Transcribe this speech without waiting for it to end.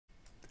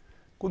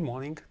Good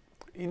morning.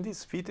 In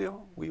this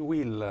video we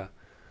will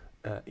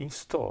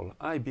install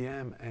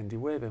IBM and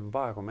D-Wave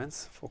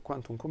environments for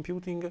quantum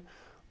computing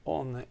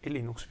on a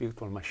Linux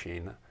virtual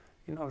machine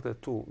in order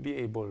to be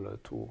able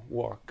to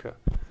work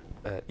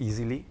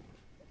easily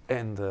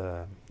and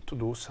to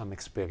do some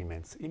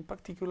experiments. In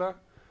particular,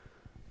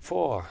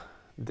 for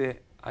the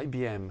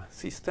IBM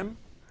system,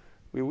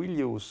 we will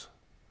use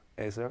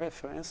as a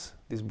reference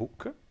this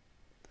book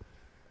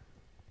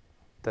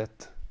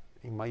that,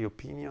 in my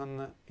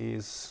opinion,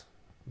 is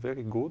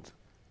very good,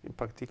 in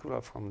particular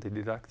from the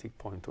didactic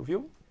point of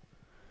view.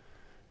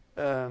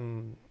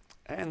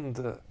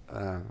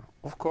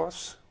 Of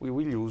course, we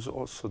will use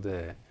also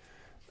the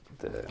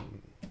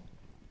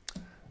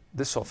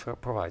software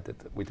provided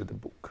with the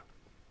book.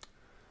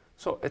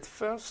 So at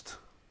first,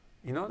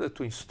 in order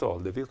to install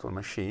the virtual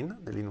machine,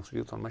 the Linux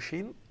virtual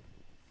machine,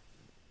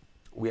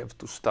 we have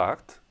to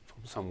start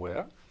from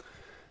somewhere.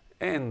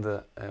 And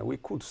we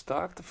could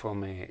start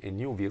from a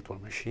new virtual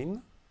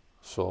machine,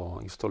 so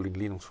installing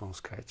Linux from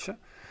scratch.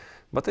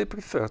 But I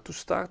prefer to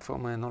start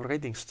from an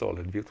already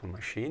installed virtual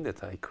machine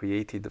that I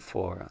created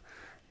for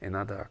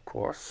another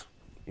course,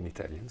 in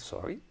Italian,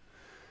 sorry.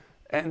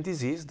 And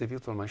this is the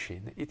virtual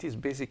machine. It is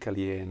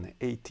basically an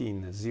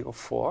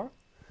 1804,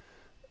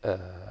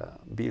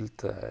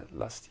 built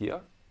last year.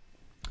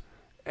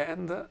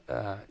 And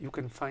you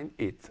can find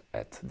it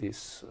at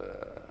this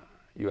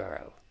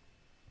URL.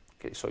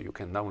 Okay, so you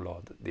can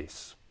download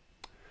this.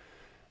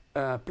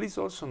 Please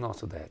also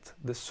note that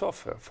the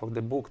software for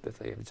the book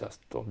that I have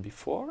just told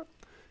before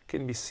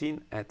can be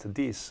seen at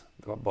this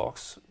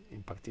Dropbox,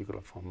 in particular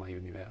from my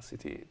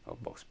university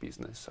Dropbox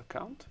business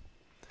account.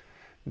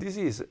 This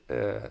is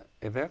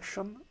a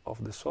version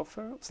of the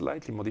software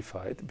slightly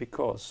modified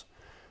because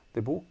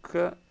the book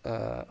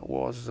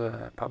was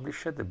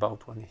published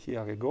about 1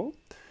 year ago,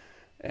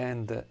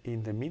 and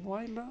in the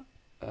meanwhile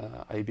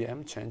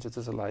IBM changed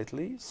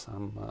slightly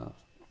some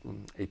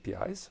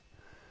APIs.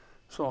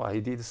 So I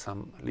did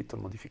some little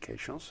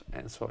modifications,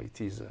 and so it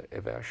is a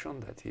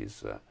version that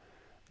is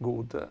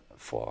good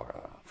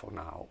for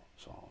now,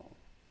 so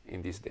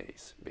in these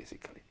days,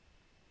 basically.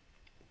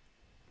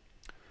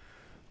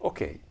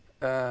 Okay,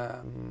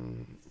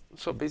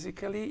 so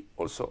basically,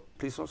 also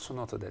please also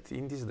note that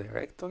in this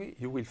directory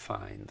you will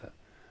find,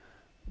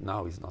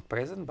 now is not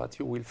present, but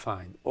you will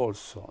find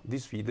also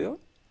this video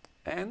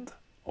and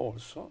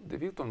also the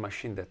virtual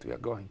machine that we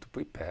are going to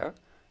prepare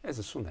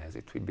as soon as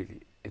it will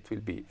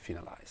be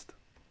finalized.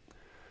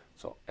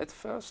 So at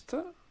first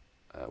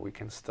we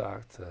can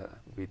start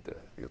with the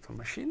virtual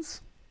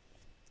machines.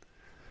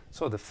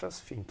 So the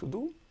first thing to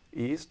do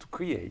is to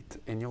create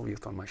a new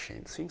virtual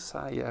machine. Since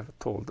I have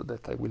told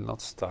that I will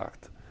not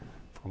start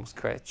from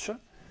scratch,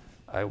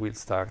 I will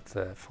start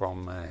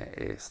from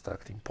a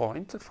starting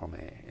point, from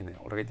an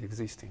already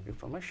existing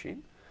virtual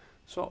machine.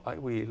 So I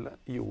will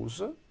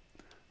use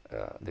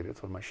the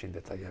virtual machine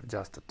that I have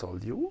just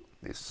told you,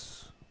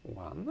 this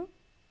one.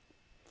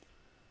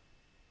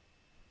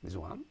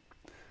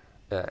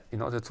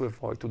 In order to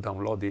avoid to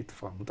download it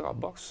from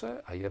Dropbox,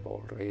 I have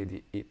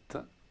already it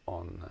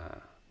on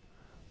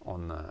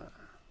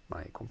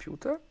my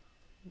computer.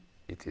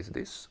 It is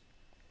this.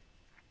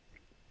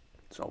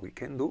 So we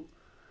can do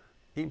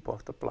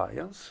import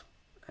appliance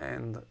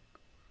and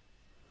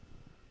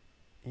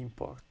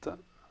import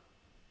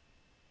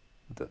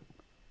the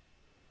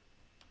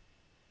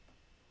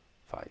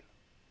file.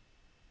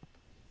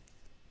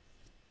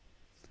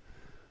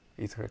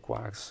 It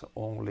requires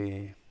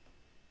only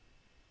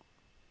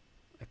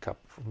a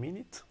couple of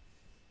minutes.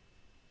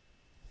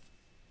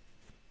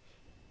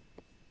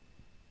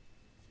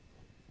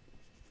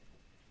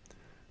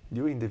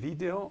 During the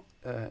video,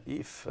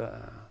 if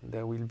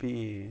there will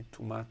be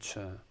too much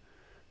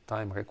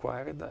time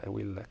required, I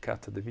will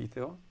cut the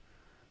video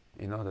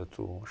in order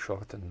to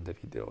shorten the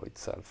video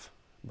itself.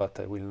 But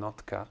I will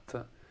not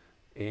cut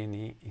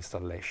any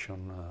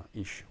installation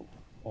issue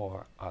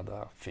or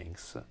other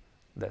things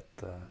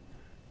that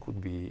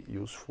could be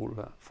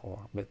useful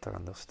for better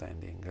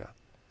understanding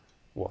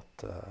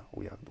what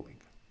we are doing.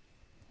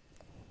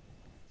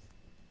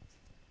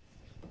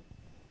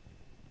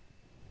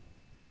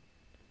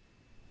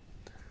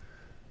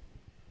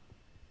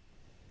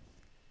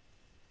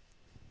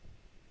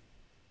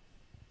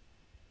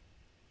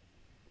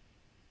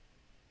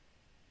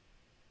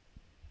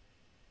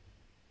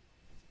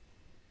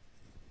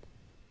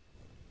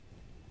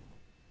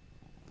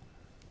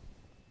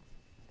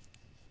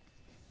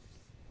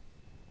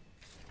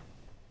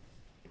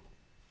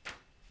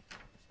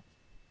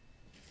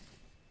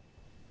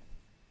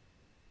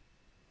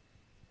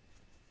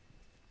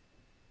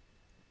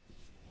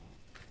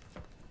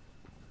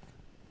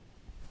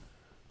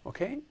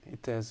 Okay,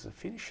 it has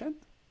finished.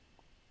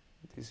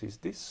 This is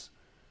this.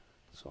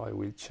 So I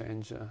will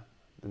change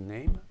the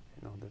name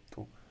in order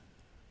to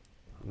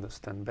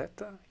understand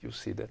better. You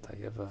see that I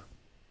have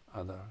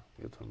other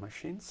virtual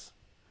machines.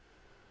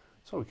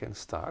 So we can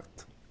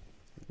start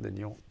the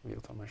new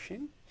virtual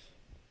machine.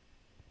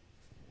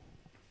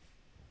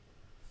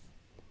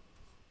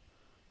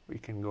 We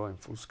can go in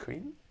full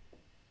screen.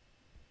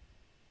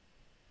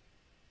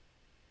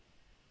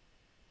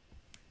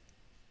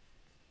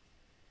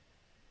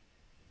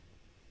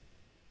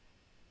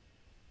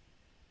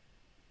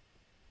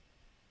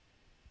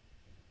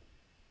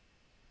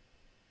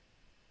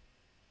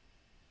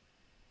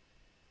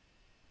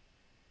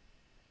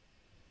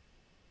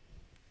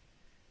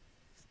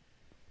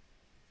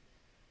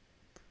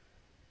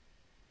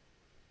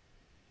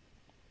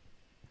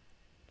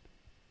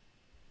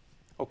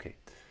 Okay,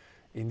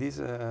 in this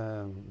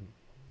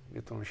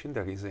virtual machine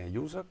there is a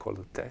user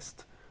called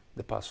test.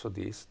 The password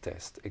is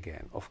test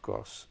again. Of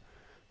course,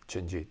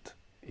 change it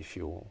if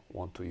you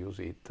want to use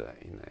it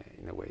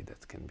in a way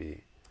that can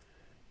be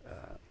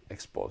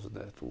exposed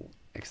to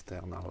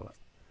external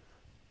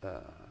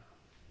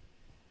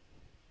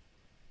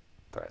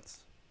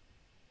threats.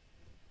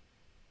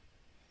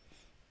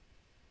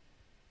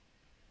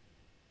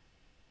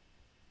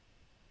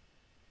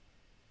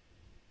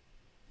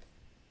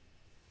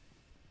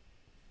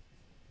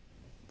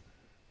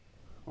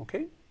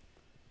 Okay,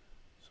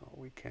 so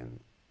we can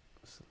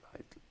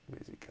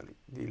basically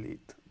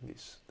delete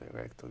this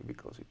directory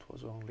because it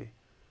was only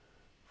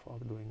for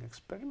doing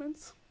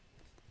experiments.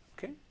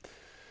 Okay,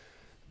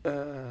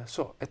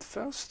 so at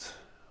first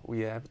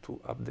we have to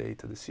update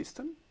the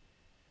system.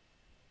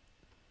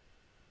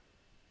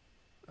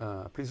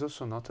 Please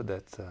also note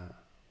that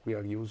we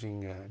are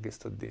using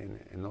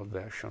an old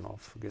version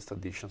of guest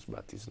additions,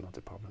 but it's not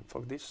a problem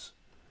for this.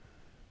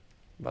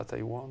 But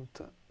I want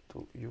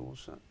to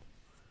use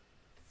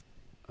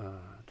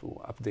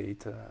to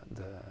update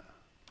the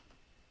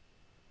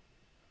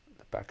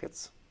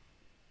packets.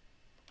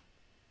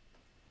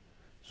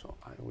 So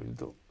I will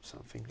do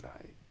something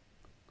like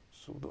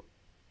sudo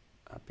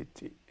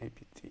apt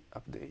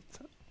update.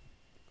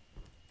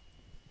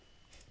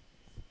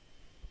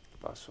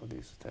 Password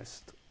is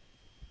test.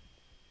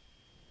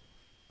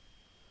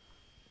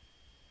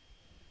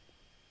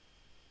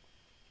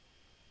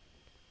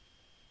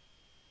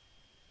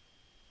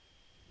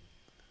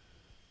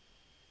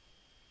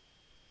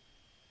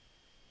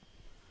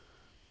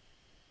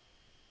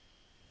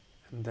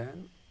 And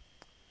then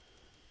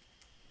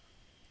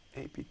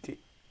apt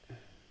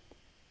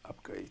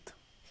upgrade.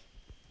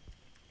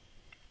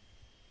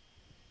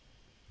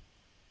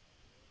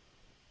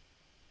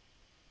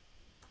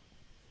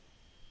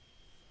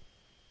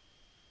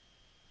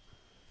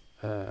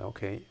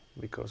 Okay,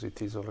 because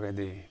it is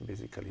already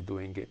basically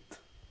doing it.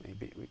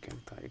 Maybe we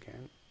can try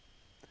again.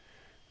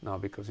 No,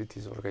 because it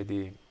is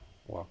already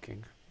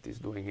working. It is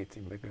doing it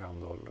in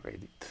background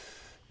already.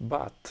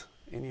 But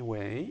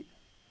anyway,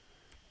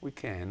 we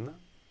can,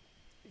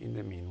 in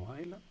the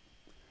meanwhile,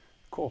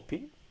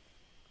 copy.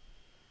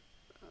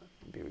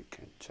 Maybe we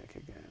can check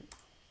again.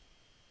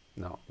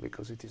 No,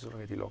 because it is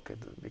already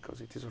locked,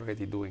 because it is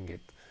already doing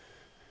it.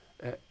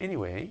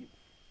 Anyway,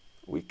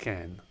 we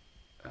can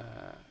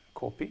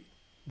copy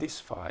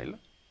this file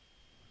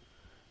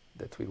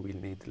that we will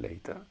need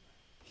later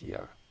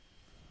here.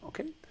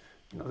 Okay?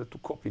 In order to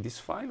copy this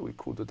file, we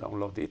could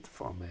download it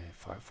from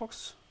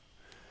Firefox,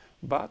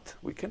 but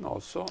we can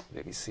also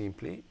very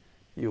simply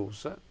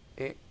use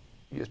a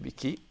USB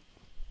key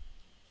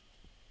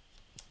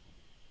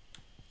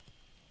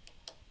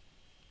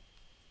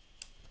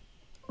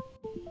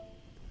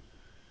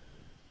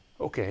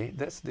Okay,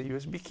 that's the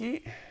USB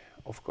key,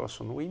 of course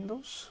on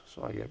Windows,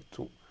 so I have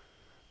to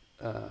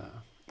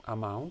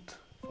mount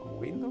from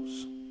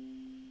Windows.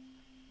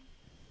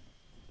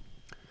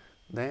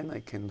 Then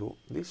I can do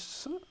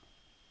this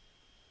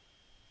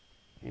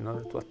in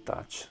order to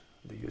attach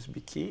the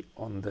USB key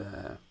on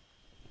the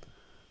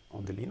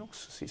Linux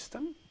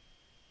system.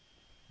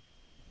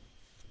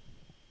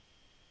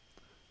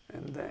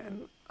 And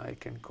then I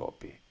can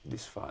copy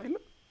this file.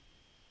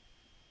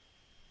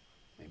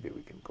 Maybe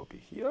we can copy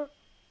here.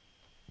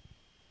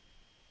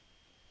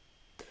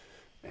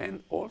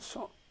 And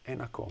also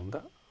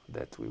Anaconda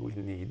that we will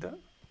need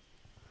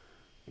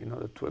in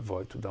order to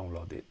avoid to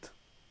download it,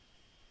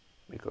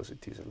 because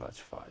it is a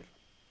large file.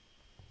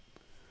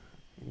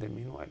 In the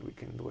meanwhile, we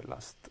can do a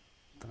last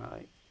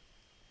try.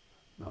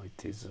 Now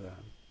it is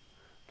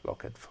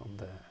locked from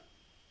the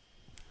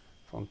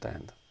front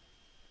end.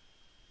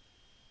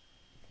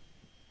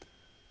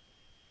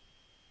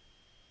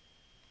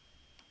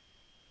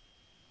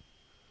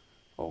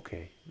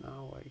 Okay,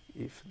 now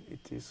if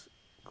it is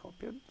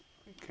copied,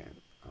 we can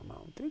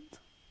mount it.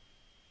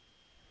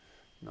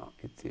 No,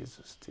 it is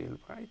still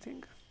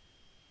writing.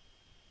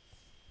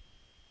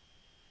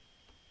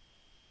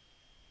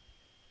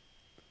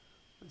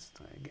 Let's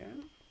try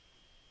again.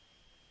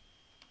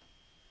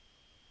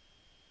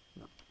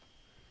 No,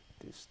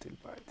 it is still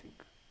writing.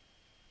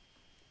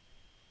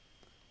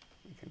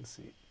 We can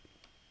see.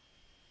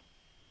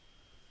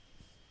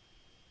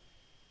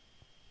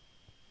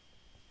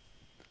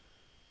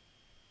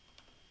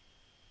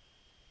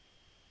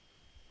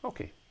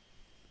 Okay,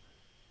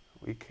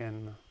 we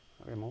can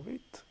remove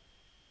it.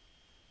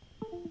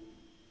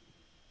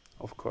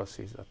 Of course,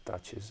 it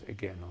attaches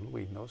again on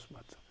Windows,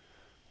 but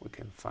we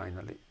can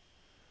finally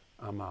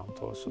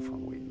mount also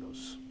from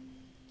Windows.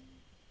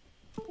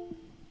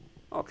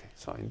 Okay,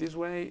 so in this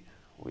way,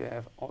 we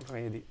have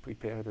already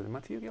prepared the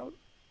material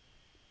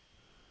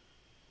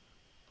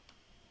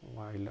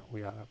while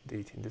we are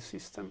updating the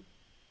system.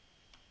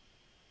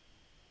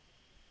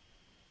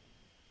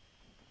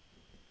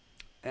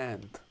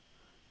 And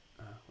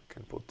we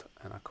can put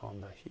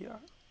Anaconda here.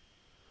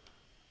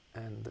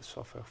 And the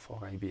software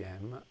for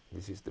IBM,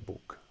 this is the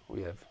book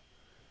we have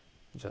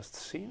just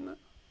seen.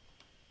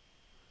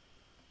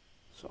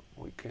 So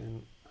we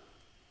can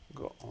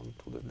go on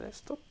to the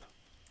desktop,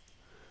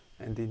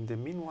 and in the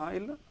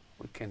meanwhile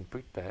we can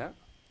prepare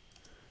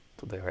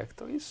two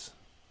directories,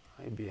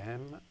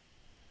 IBM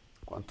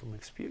Quantum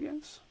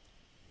Experience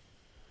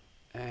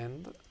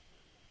and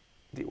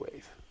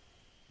D-Wave,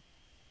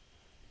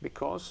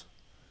 because,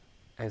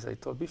 as I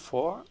told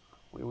before,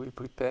 we will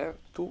prepare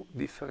two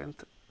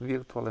different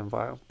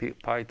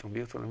Python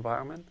virtual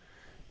environment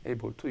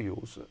able to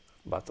use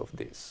both of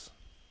these.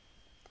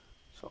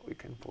 So we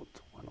can put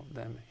one of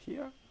them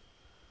here,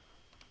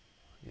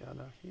 the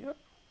other here.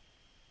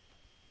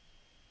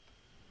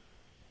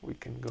 We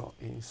can go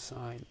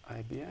inside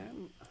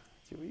IBM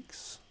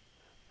QX,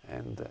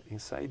 and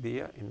inside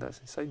here,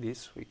 inside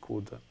this, we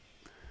could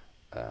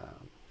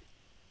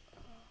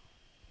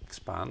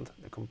expand,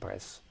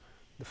 decompress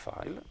the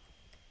file.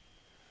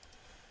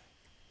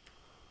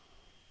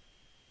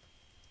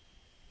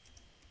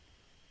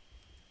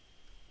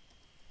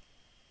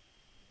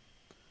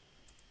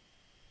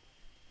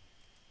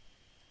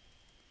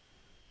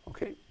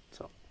 Okay,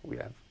 so we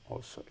have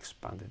also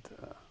expanded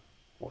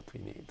what we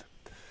need.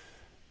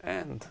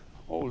 And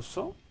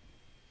also,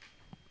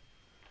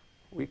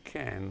 we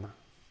can,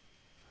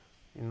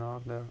 in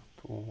order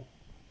to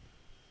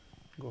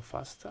go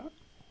faster,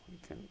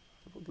 I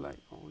would like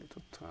only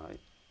to try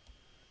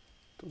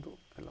to do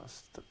a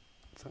last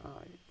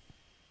try.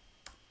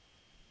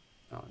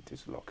 No, it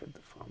is locked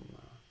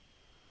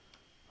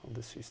from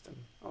the system.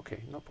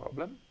 Okay, no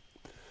problem.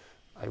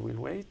 I will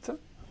wait.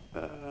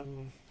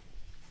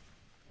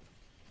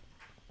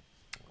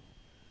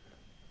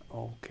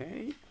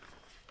 Okay,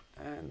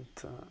 and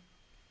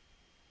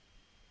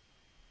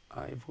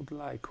I would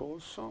like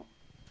also,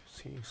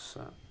 since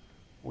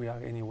we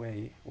are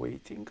anyway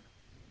waiting,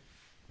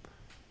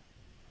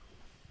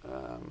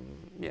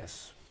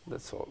 yes,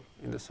 that's all,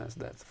 in the sense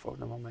that for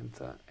the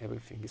moment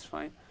everything is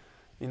fine.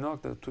 In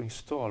order to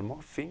install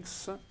more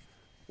things,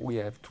 we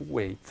have to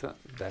wait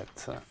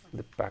that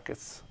the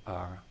packets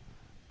are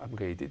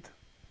upgraded,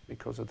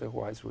 because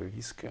otherwise we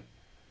risk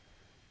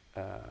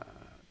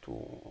to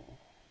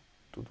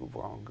do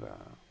wrong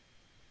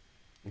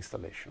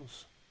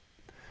installations.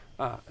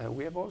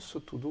 We have also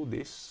to do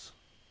this.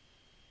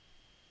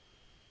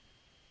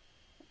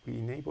 We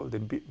enable the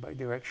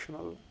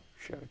bidirectional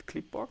shared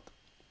clipboard,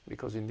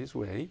 because in this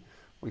way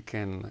we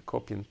can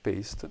copy and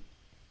paste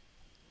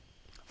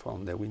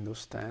from the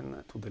Windows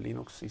 10 to the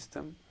Linux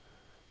system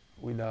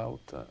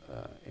without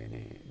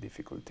any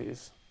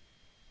difficulties.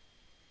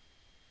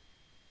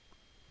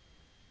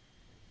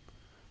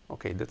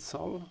 Okay, that's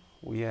all.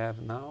 We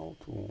have now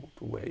to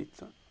wait.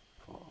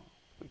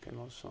 We can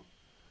also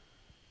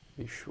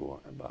be sure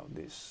about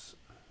this.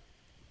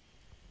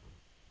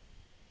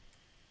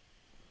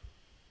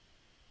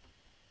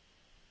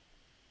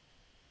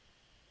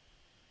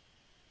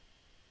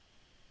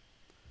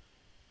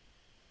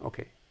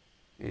 Okay,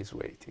 it's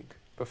waiting.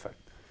 Perfect.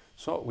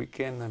 So we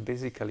can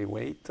basically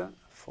wait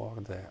for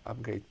the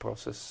upgrade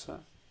process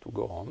to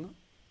go on.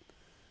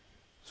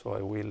 So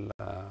I will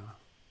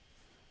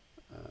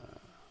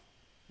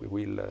we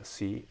will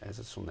see as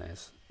soon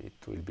as it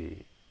will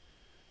be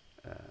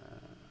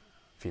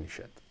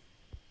finished.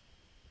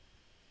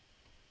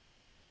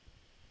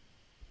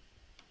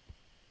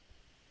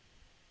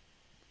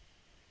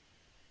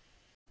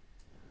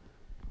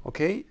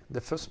 Okay,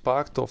 the first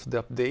part of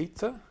the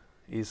update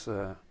is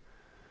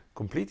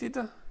completed.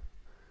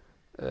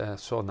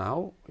 So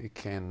now we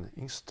can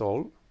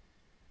install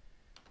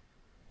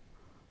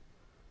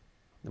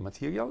the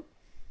material.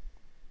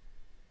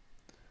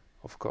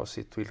 Of course,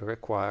 it will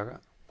require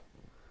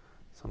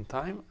some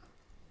time.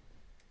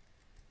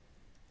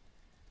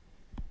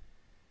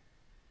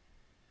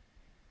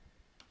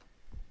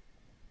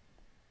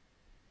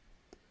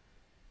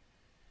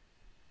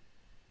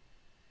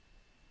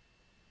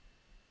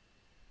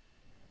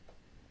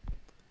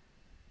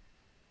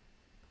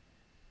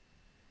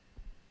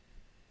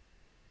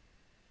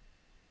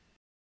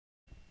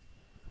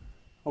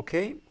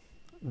 Okay,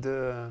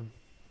 the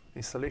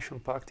installation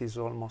part is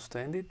almost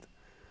ended,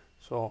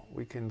 so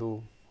we can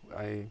do,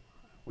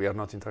 we are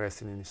not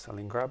interested in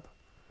installing grub,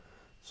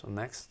 so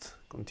next,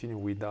 continue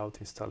without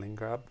installing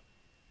grub.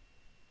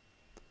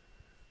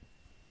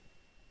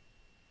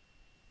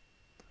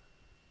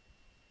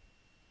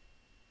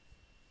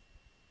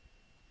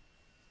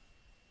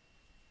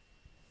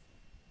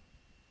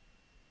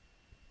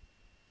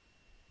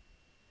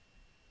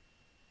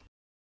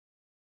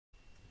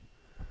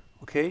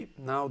 Okay,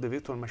 now the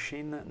virtual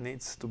machine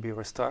needs to be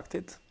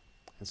restarted,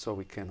 and so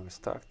we can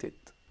restart it.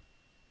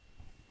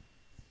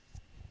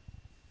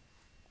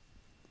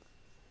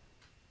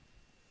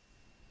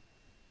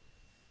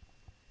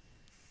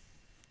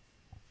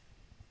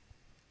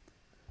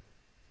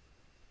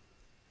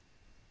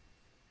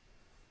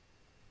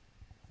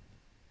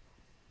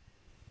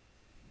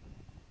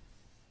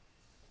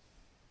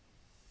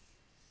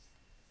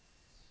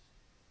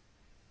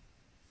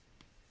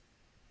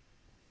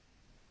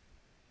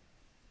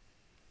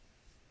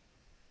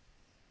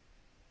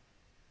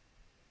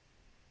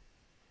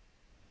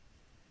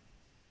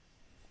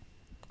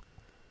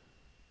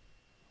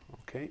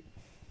 Okay.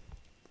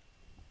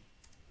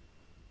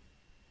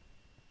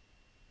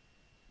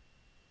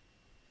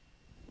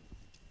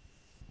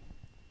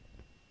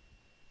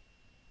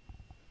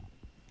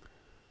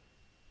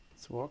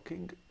 It's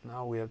working.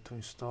 Now we have to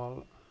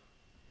install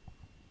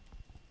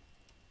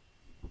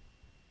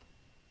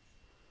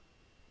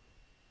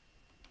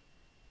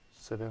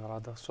several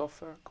other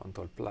software,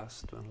 Ctrl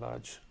plus to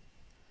enlarge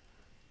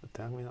the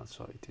terminal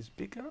so it is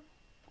bigger.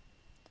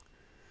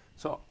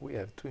 So we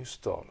have to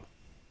install,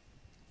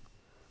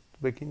 to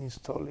begin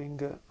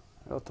installing a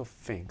lot of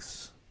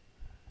things.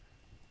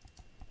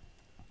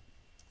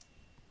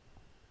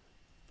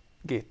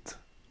 Git,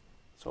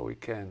 so we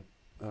can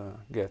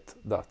get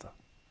data.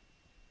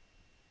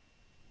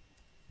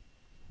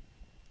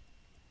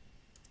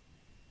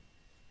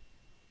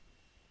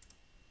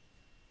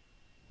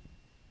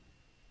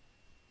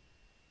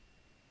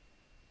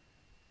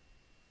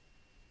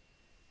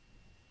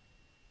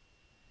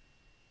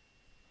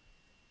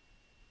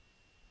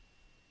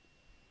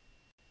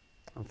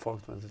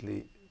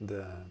 Unfortunately,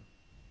 the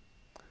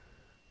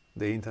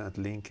internet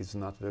link is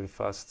not very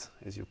fast,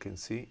 as you can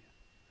see,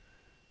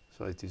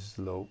 so it is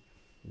slow,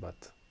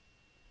 but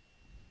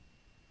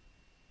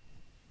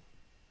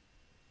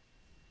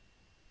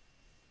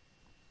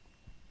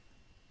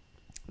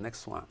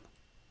next one,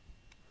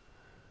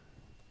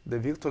 the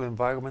virtual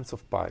environments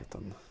of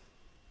Python.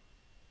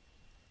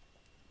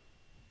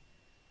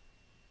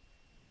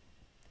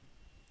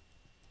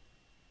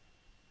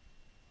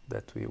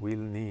 That we will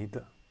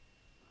need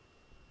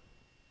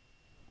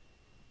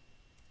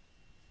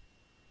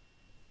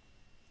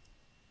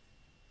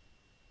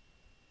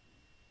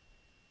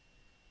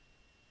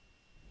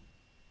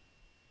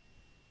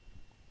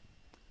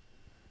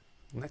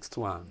next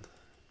one,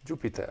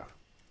 Jupyter,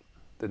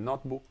 the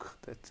notebook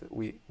that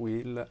we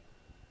will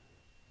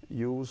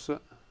use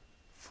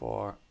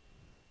for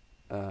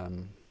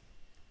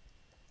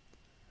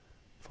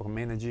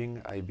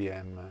managing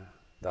IBM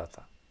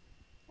data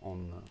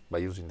by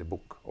using the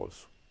book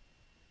also.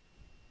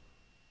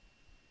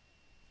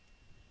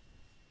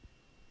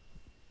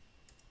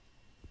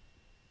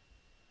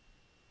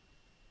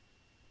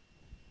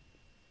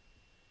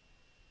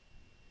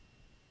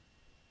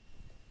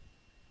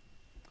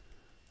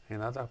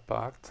 Another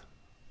part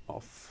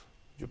of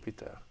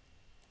Jupyter.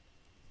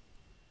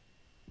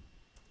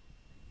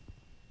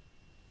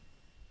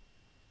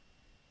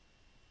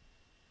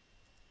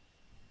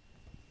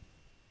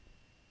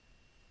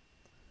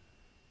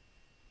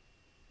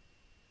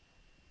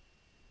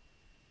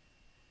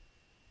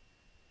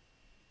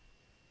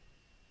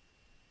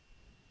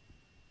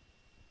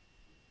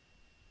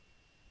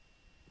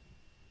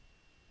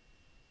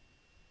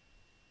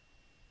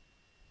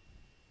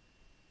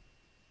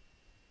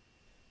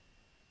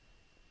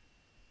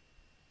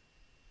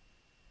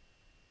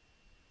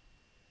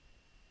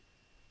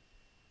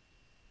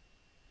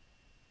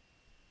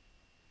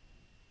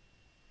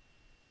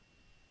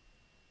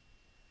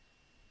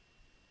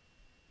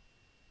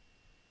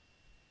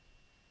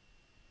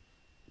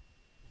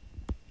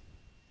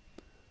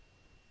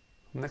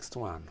 Next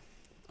one,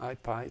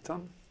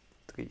 IPython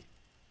 3.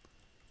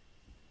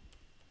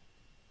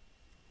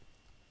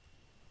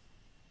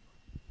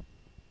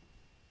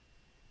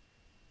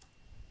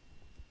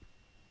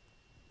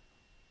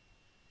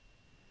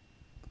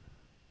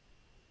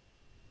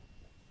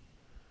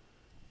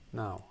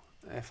 Now,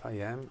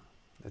 FIM,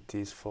 that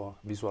is for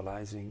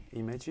visualizing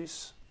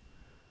images.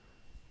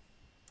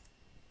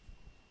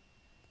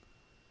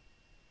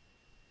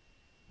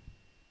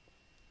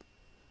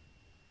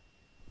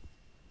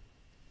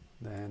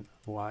 Then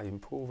UI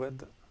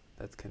improved,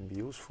 that can be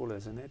useful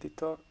as an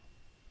editor.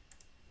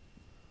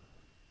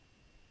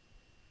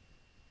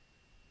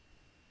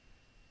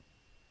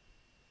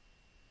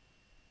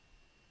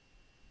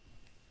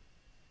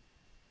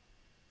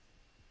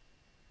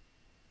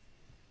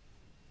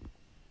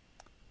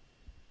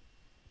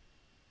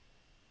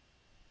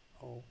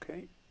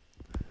 Okay,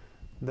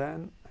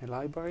 then a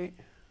library.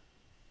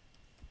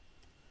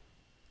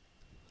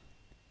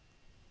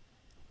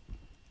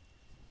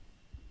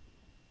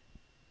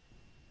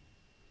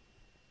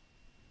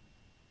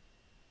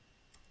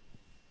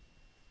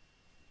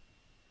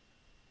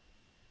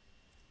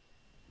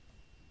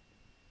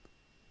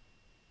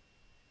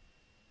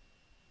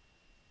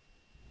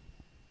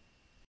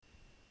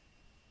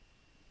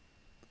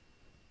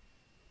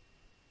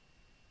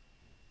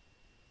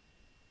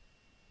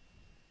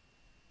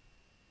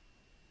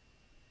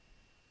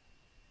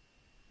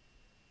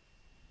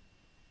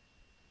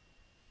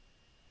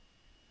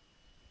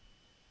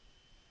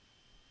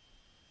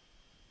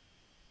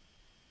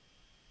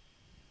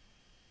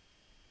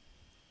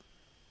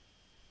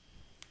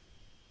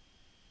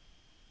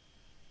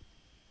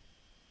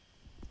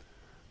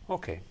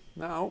 Okay,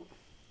 now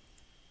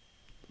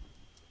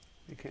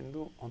we can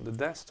do on the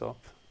desktop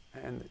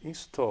and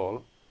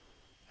install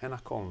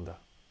Anaconda.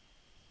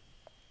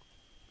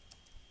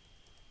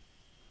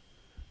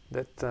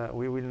 That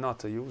we will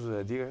not use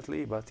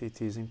directly, but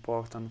it is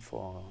important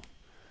for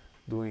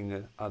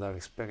doing other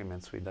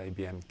experiments with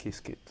IBM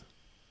Qiskit.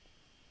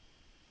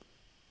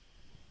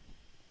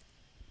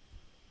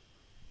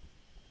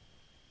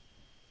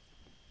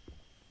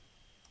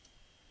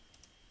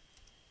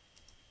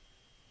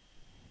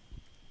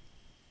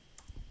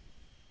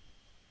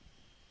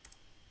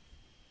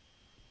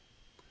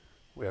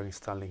 we are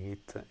installing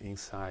it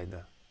inside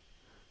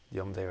the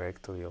home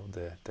directory of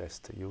the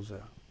test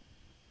user.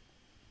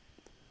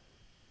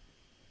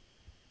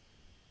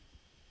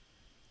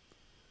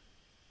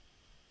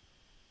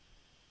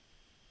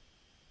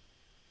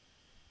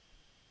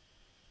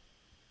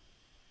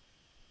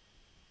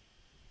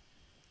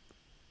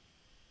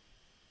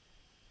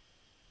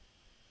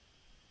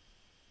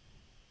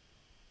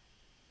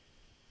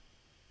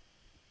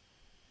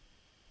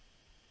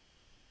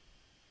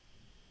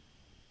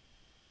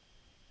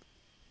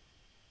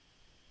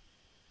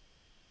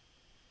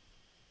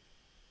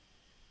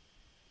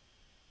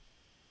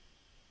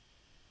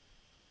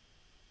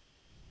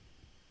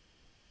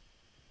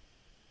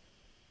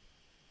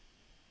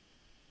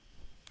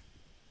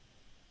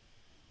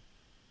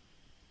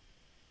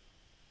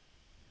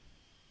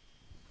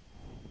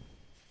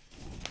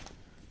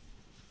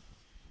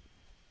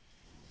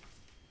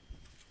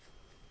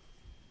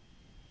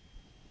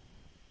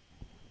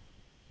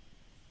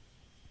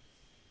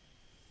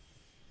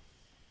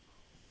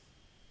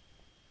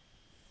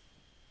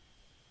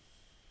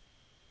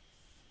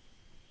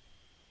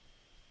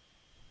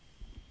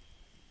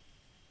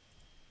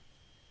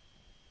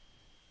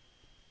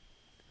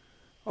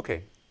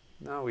 Okay,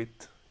 now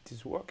it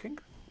is working.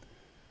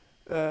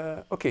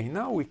 Okay,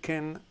 now we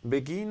can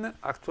begin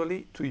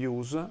actually to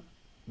use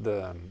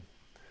the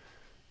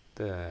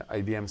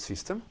IBM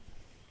system.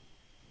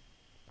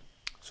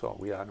 So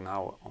we are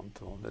now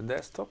onto the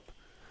desktop.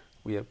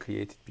 We have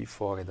created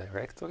before a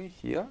directory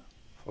here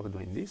for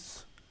doing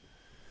this.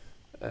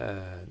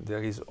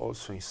 There is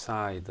also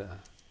inside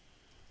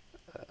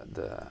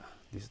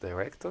this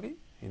directory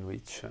in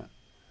which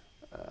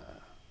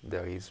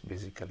there is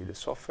basically the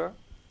software.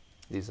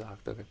 These are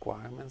the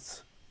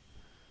requirements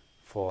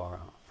for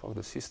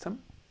the system.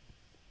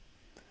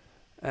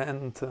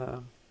 And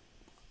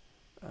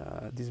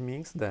this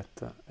means that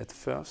at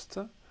first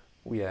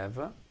we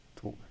have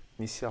to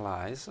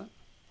initialize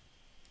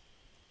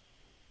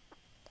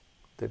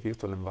the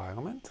virtual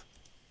environment.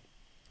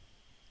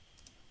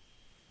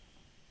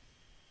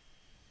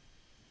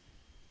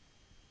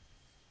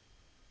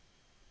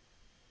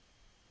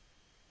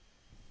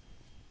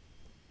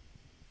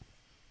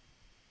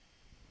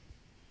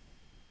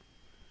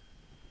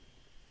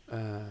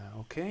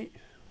 Okay.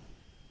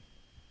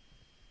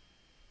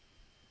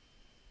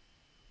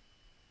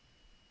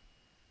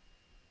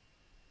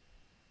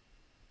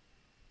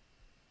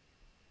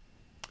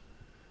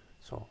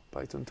 So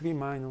Python 3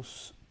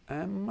 minus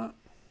m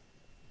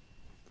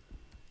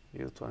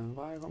virtual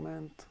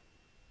environment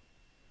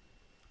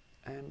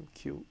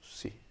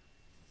mqc.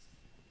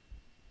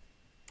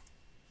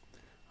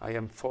 I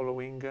am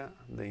following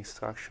the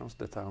instructions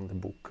that are on the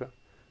book,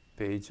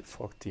 page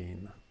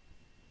 14.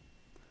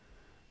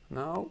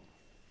 Now,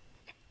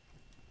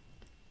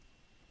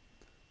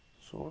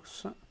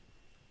 source,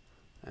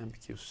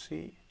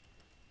 mqc,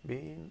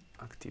 bin,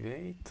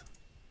 activate.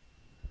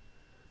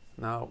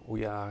 Now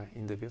we are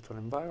in the virtual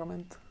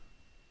environment.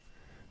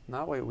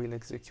 Now I will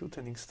execute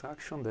an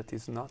instruction that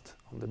is not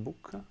on the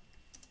book.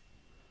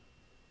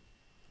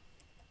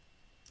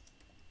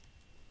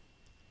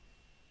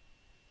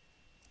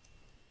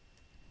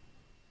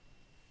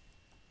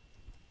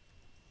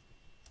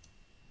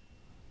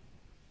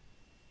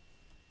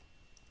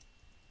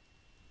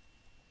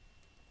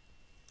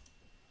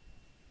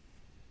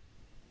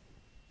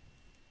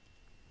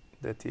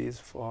 That is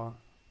for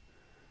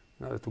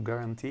in order to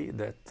guarantee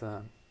that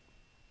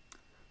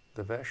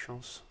the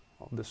versions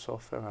of the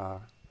software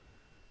are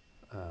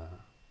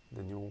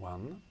the new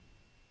one.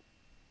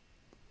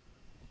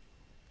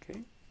 Okay.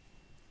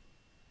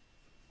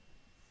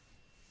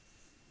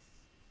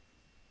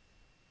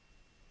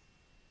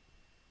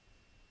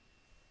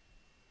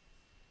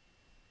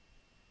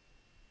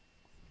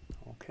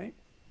 Okay.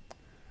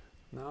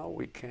 Now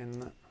we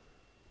can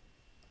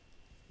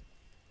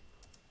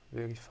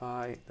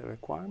verify the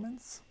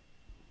requirements.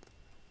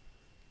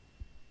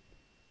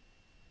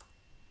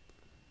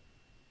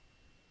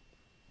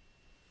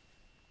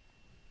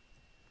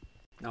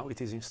 Now it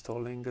is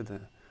installing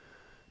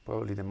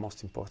probably the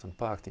most important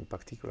part, in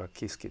particular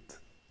Qiskit,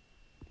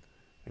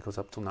 because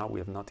up to now we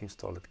have not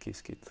installed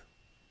Qiskit.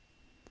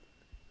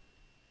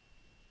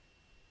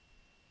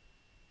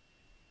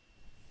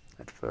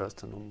 At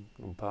first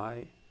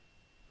NumPy,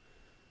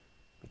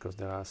 because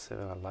there are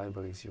several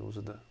libraries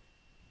used,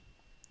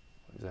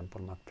 for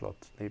example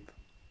matplotlib.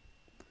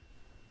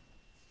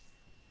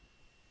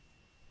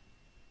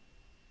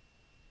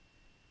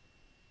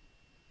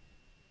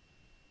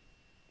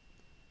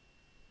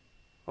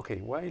 Okay,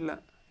 while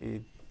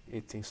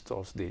it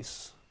installs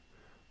this,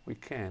 we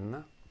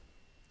can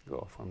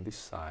go from this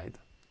side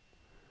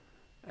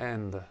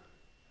and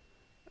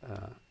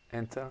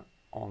enter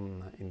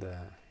in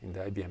the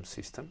IBM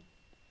system.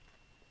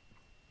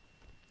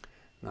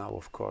 Now,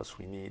 of course,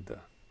 we need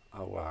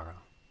our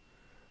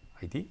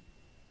ID.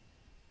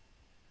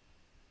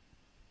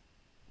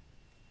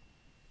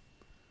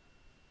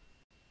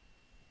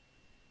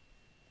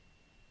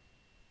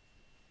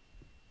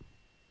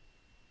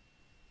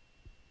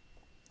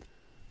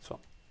 So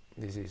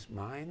this is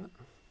mine.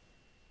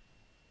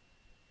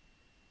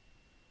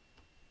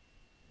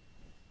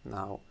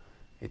 Now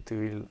it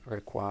will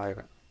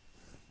require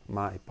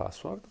my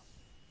password.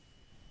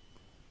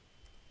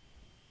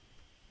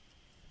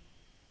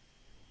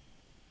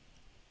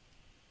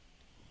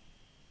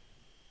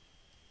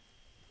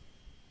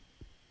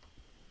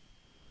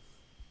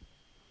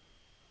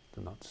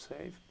 Do not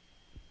save.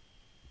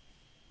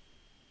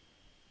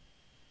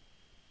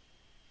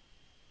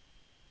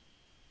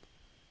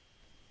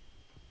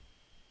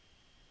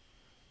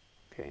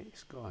 Okay,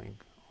 it's going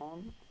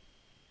on.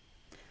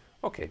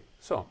 Okay,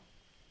 so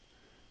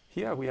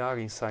here we are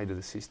inside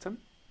the system,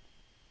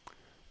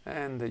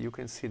 and you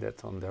can see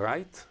that on the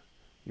right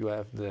you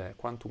have the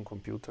quantum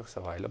computers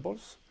available,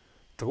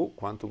 true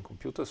quantum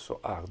computers, so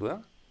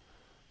hardware,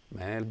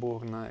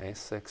 Melbourne,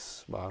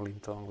 Essex,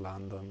 Burlington,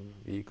 London,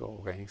 Vigo,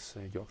 Reims,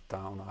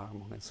 Yorktown,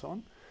 Armonk, and so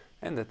on,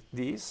 and that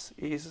this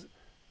is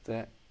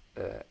the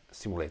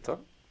simulator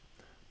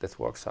that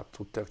works up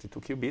to 32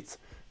 qubits,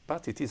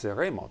 but it is a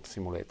remote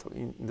simulator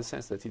in the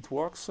sense that it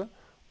works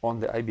on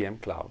the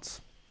IBM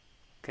clouds.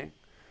 Okay,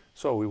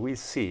 so we will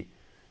see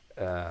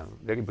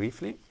very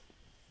briefly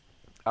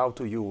how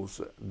to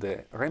use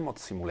the remote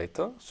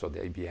simulator, so the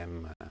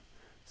IBM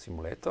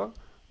simulator,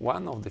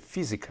 one of the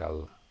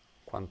physical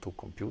quantum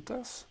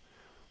computers,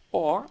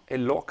 or a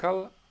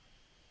local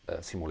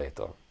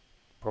simulator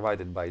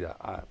provided by the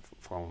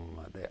from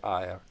the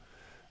air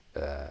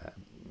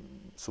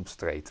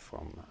substrate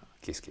from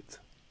Qiskit.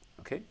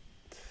 Okay.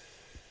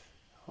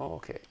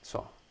 Okay,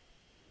 so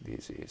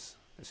this is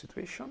the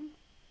situation.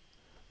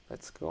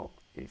 Let's go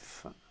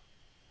if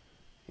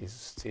it's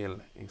still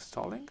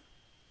installing.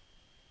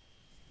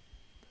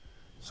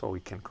 So we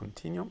can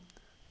continue.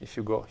 If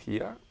you go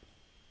here,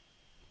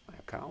 my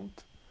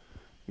account,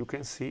 you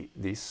can see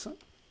this.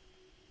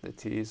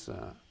 That is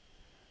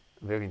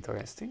very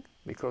interesting,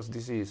 because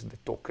this is the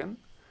token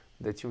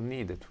that you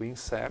need to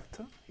insert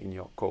in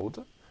your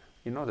code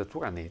in order to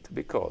run it,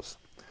 because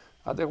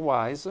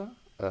otherwise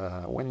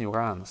when you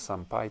run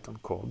some Python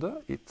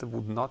code, it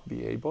would not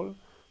be able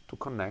to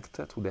connect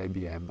to the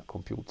IBM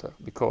computer,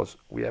 because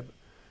we have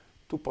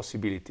two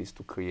possibilities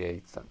to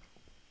create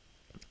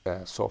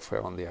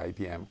software on the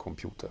IBM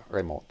computer,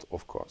 remote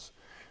of course.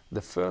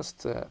 The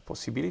first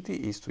possibility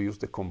is to use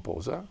the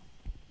composer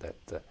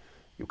that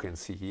you can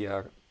see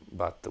here,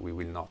 but we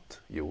will not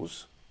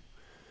use.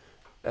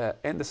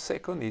 And the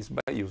second is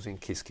by using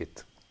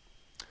Qiskit.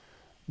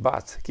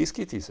 But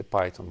Qiskit is a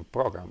Python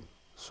program.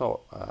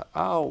 So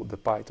how the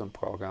Python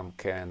program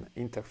can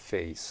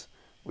interface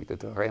with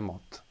the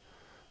remote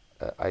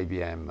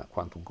IBM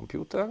quantum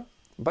computer?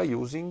 By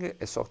using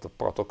a sort of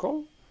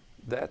protocol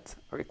that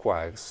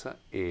requires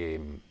a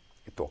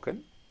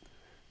token.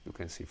 You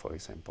can see, for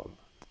example,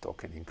 the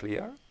token in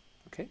clear.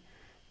 Okay.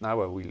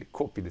 Now I will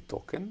copy the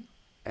token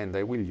and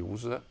I will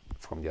use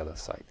from the other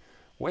side.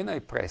 When I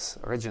press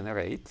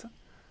regenerate,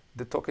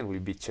 the token will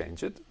be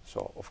changed.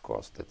 So of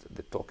course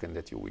the token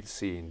that you will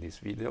see in this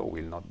video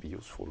will not be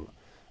useful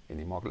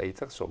anymore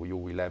later, so you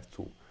will have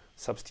to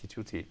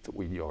substitute it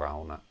with your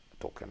own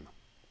token.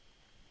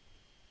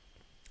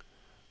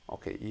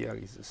 Okay, here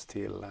is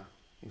still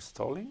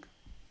installing.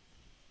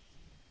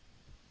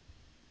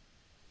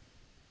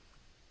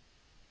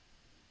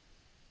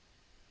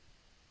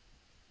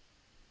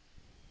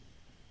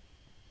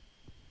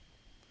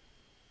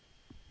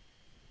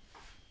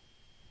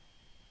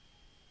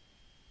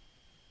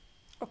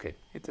 Okay,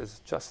 it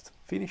has just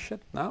finished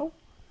now.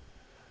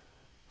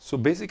 So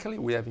basically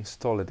we have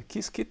installed the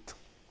Qiskit,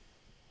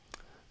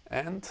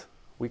 and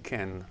we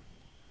can,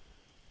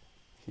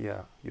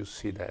 here you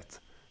see that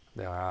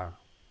there are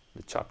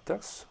the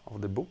chapters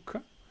of the book.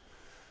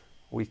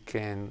 We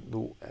can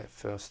do a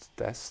first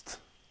test.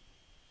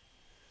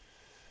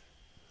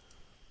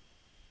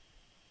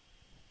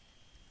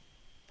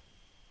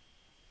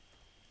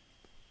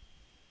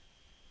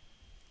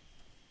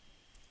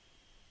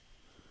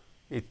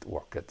 It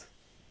worked.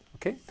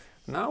 Okay,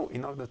 now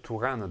in order to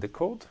run the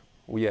code,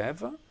 we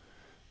have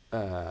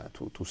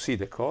to see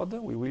the code,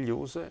 we will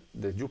use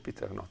the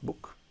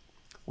Jupyter-notebook.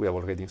 We have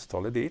already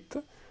installed it,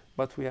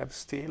 but we have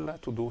still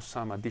to do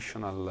some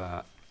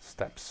additional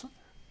steps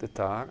that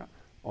are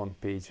on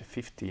page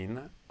 15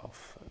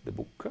 of the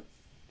book.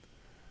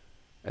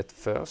 At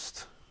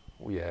first,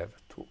 we have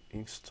to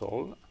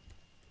install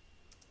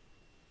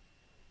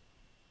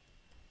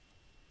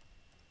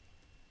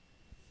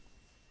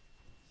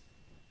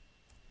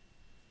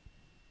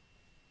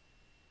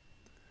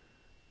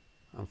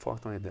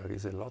Unfortunately, there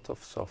is a lot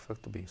of software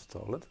to be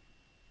installed.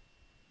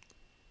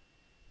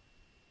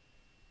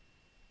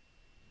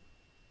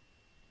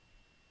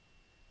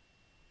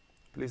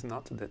 Please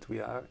note that we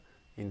are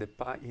in a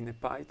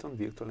Python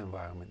virtual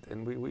environment,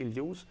 and we will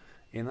use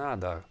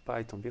another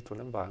Python virtual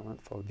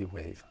environment for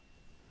D-Wave.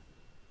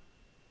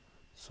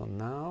 So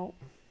now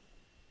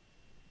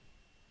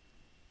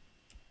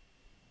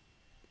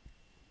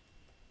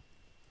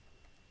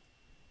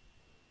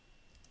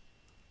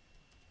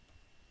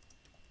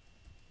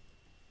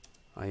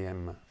I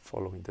am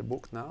following the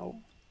book now.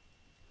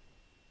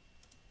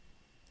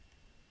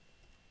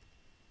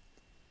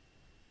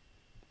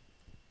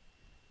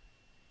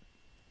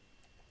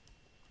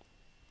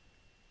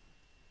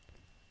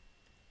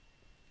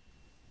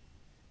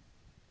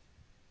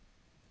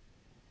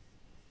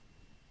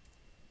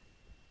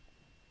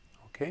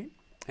 Okay,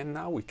 and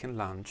now we can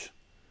launch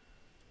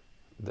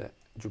the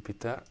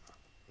Jupyter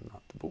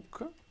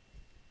Notebook.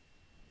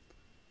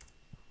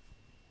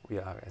 We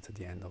are at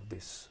the end of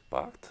this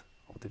part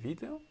of the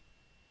video.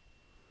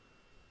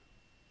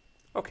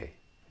 Okay,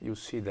 you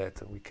see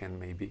that we can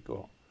maybe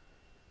go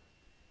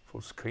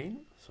full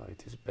screen, so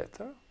it is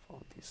better for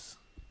this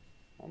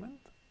moment.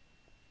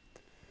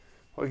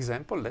 For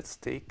example, let's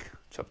take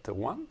chapter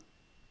 1.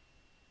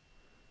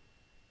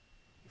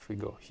 If we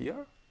go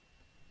here,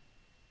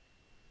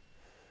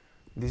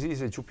 this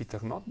is a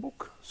Jupyter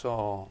Notebook,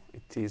 so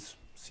it is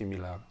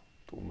similar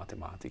to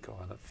Mathematica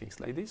or other things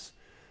like this.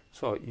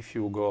 So if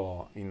you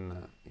go in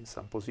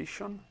some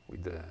position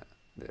with the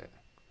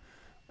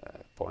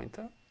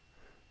pointer,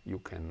 you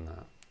can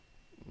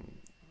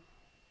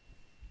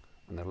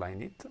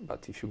underline it.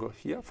 But if you go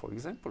here, for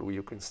example, where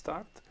you can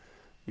start,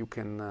 you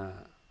can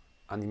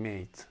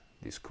animate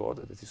this code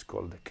that is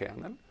called the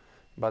kernel.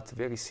 But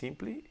very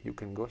simply, you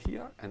can go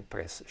here and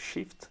press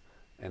Shift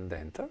and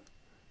Enter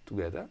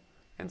together,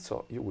 and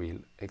so you will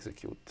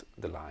execute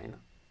the line.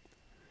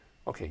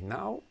 Okay,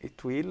 now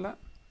it will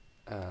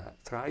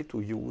try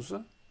to use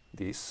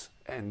this,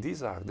 and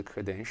these are the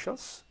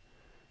credentials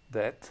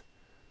that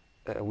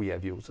we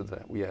have used,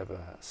 we have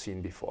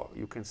seen before.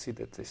 You can see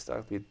that they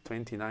start with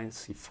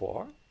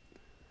 29C4.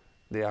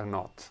 They are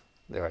not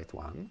the right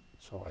one,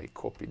 so I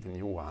copied the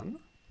new one.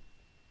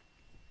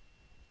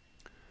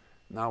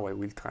 Now I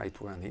will try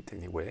to run it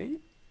anyway.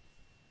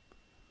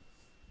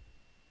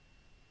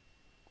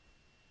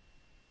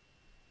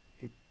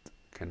 It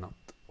cannot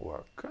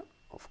work,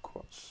 of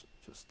course.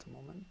 Just a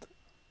moment.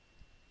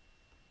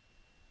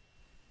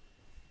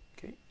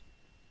 Okay.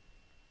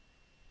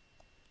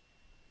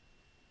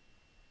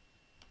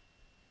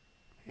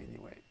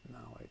 Anyway,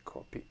 now I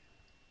copy.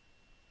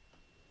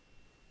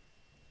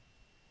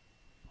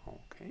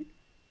 Okay.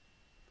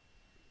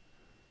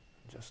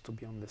 Just to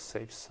be on the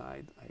safe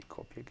side, I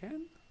copy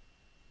again.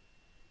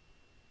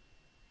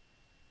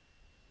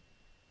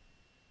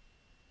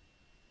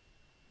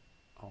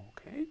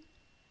 Okay.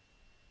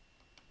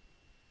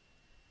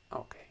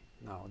 Okay,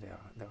 now they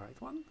are the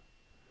right one.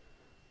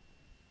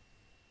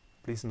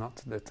 Please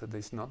note that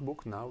this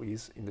notebook now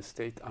is in the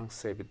state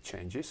unsaved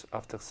changes.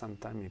 After some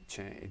time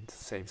it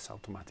saves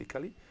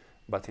automatically,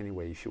 but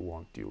anyway, if you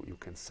want, you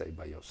can save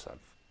by yourself.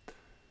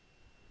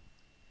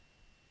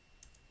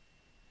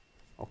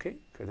 Okay,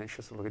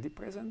 credentials already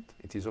present.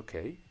 It is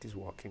okay, it is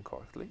working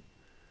correctly.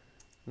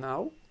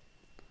 Now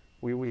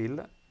we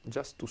will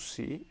just to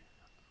see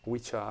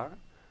which are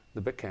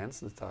the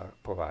backends that are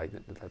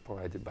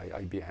provided by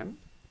IBM.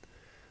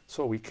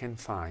 So we can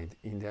find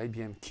in the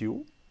IBM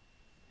Q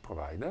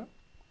provider,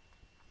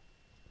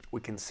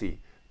 we can see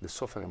the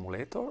software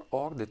emulator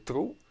or the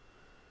true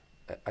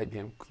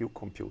IBM Q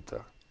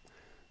computer.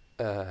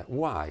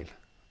 While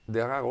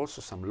there are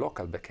also some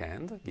local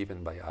backend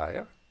given by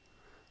IR,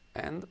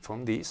 and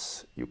from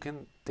this you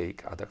can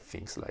take other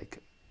things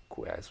like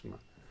QSM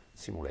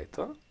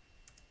simulator.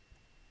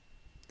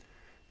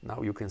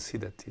 Now you can see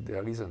that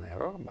there is an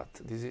error, but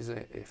this is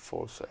a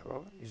false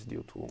error. It's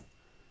due to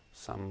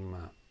some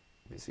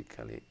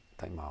basically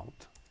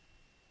timeout.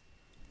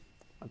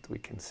 But we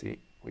can see,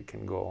 we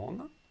can go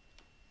on.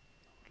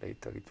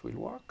 Later it will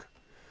work.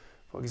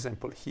 For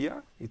example,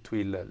 here it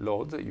will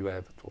load. You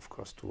have to, of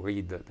course, to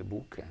read the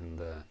book and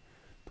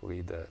to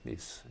read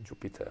this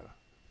Jupyter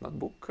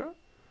Notebook.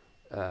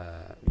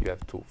 You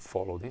have to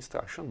follow the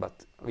instruction,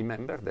 but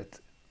remember that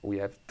we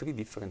have 3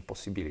 different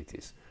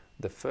possibilities.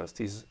 The first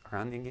is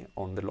running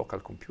on the local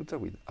computer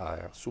with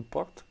our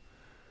support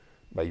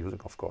by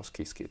using, of course,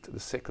 Qiskit. The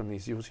second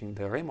is using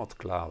the remote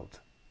cloud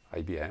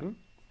IBM,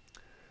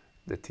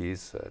 that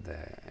is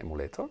the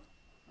emulator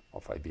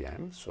of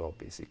IBM. So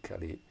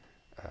basically,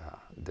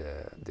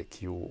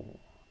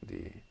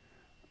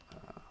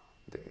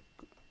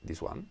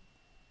 this one,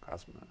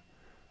 QSM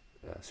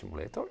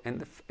simulator,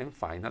 and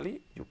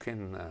finally you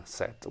can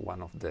set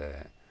one of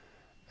the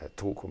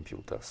true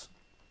computers.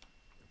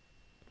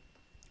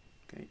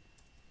 Okay.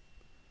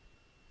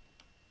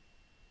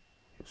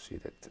 You see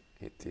that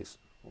it is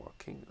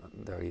working.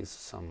 There is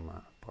some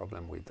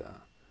problem with the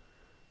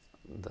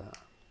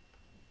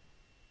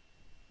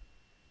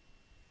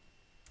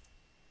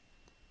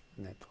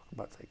network,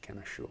 but I can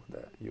assure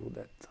you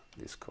that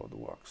this code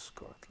works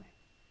correctly.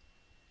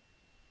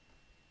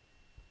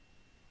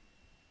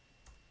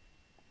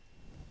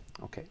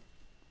 Okay.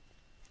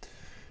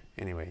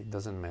 Anyway, it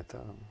doesn't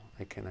matter.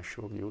 I can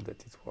assure you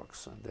that it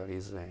works. There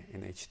is an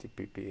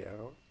HTTP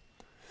error.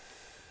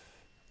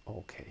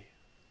 Okay.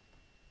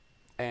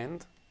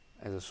 And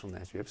as soon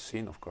as you have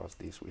seen, of course,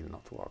 this will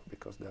not work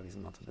because there is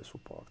not the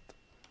support.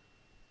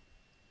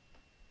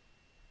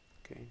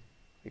 Okay.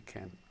 We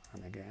can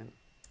run again.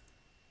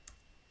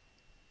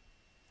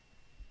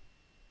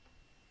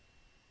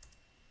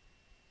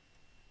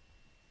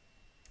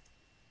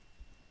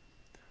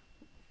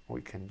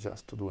 We can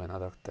just do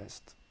another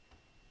test.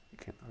 We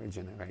can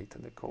regenerate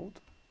the code.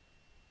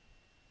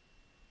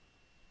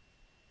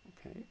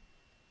 Okay.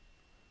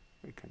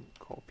 We can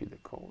copy the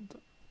code.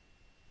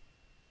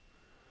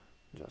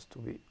 just to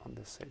be on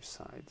the safe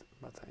side,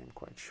 but I am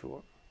quite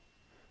sure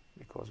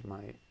because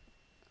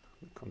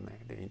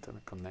the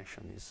internet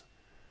connection is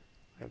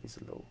very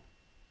slow.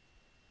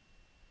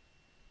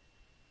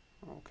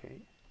 Okay,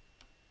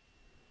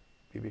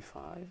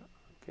 BB5,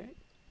 okay,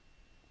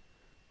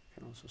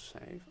 can also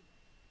save.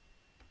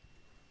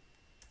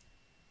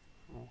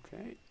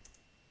 Okay,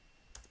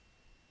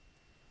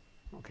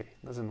 okay,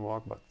 doesn't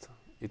work, but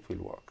it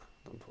will work,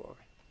 don't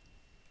worry.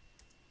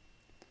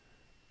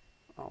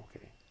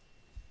 Okay,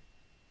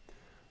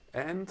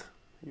 and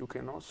you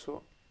can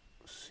also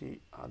see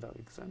other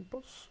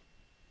examples.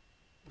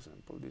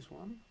 Example, this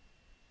one.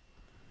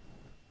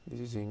 This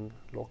is in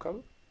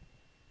local,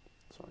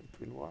 so it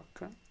will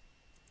work.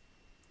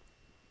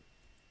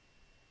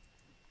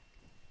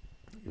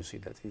 You see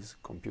that is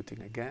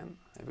computing again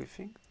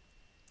everything.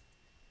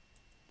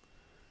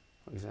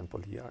 For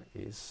example, here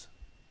is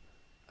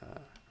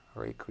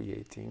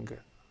recreating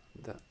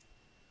the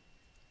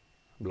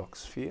block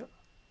sphere.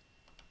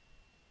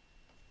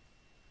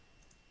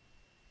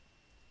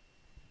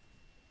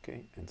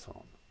 Okay, and so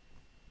on.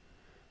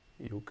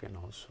 You can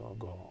also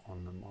go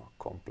on a more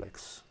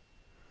complex,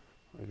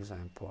 for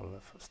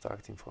example,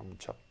 starting from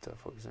chapter,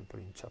 for example,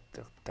 in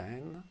chapter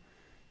 10,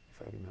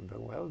 if I remember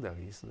well, there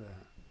is the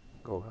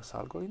Grover's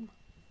algorithm.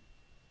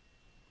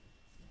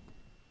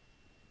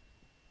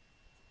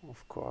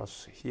 Of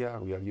course, here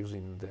we are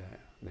using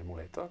the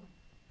emulator.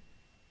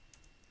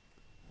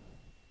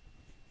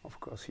 Of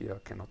course, here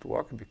cannot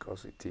work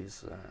because it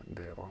is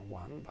the wrong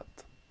one,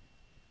 but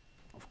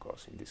of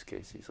course, in this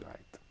case, it's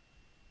right.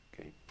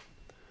 Okay,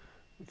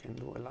 we can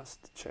do a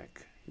last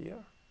check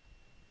here.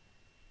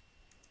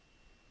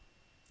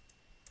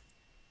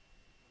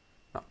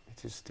 No,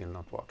 it is still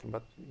not working,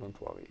 but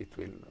don't worry, it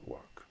will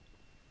work.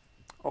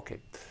 Okay.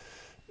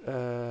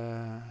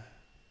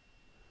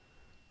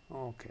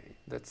 Okay,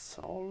 that's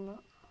all.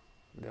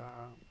 There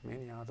are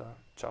many other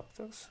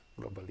chapters,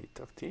 globally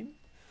 13,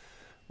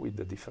 with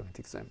the different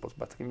examples.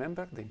 But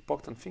remember, the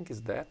important thing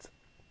is that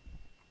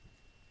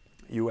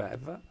you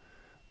have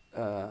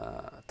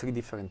 3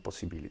 different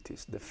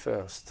possibilities. The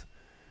first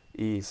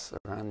is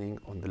running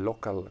on the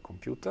local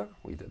computer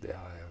with the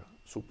DRR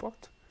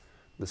support.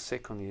 The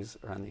second is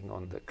running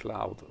on the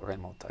cloud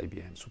remote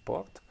IBM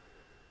support.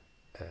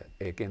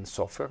 Again,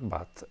 software,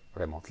 but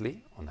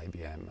remotely on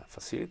IBM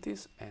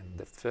facilities. And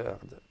the third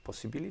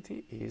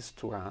possibility is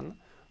to run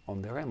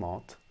on the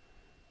remote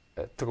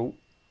through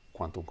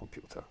quantum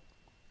computer.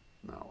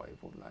 Now I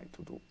would like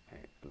to do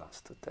a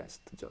last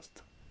test,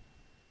 just.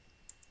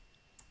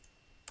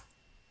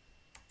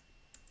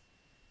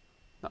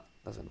 No,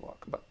 doesn't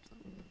work, but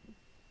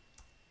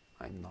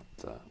I'm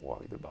not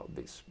worried about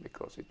this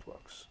because it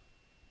works.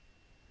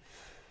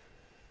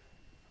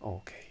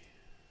 Okay.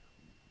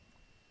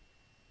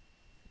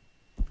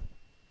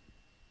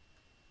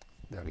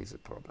 There is a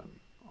problem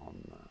on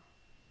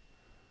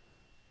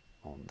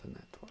the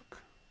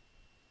network,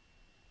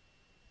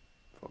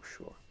 for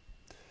sure.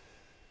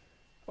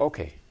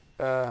 Okay.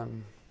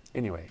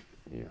 Anyway,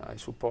 yeah, I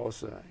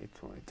suppose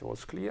it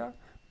was clear.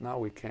 Now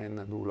we can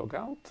do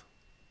logout.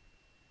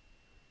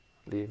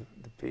 Leave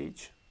the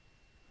page.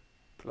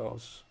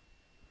 Close.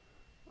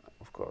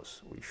 Of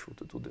course, we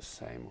should do the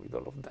same with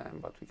all of them,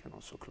 but we can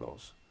also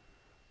close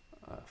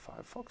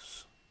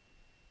Firefox.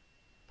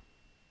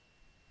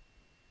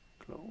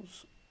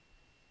 Close,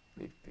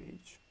 leave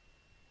page,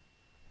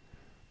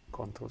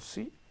 Control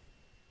C,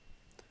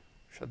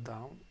 shut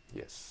down,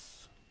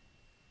 yes.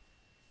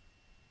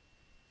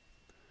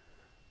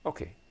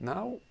 Okay,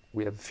 now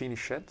we have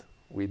finished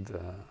with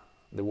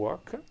the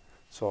work,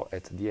 so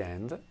at the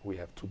end we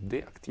have to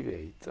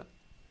deactivate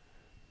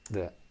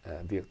the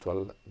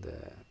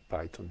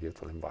Python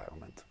virtual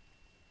environment.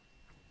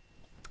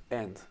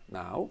 And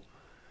now,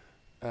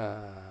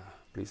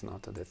 please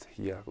note that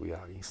here we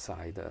are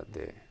inside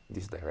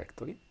this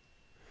directory.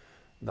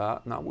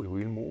 Now we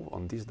will move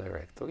on this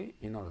directory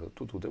in order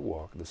to do the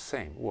work, the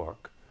same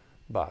work,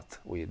 but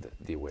with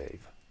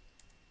D-Wave.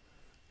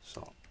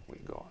 So we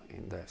go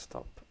in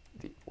desktop,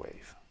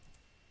 D-Wave.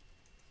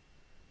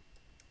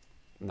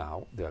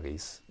 Now there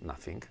is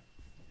nothing.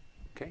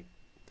 Okay.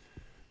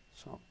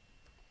 So,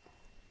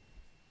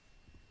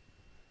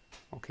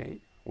 okay,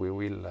 we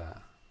will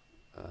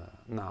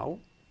now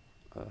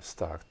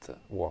start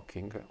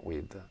working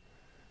with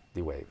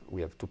D-Wave.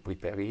 We have to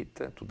prepare it,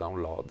 to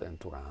download and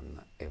to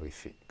run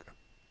everything.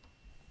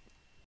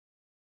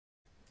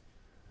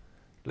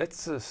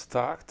 Let's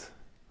start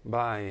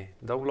by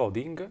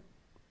downloading,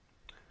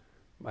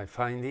 by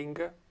finding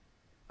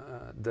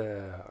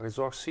the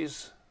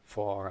resources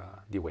for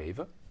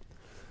D-Wave.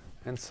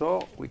 And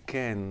so we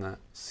can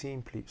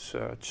simply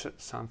search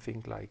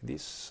something like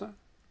this.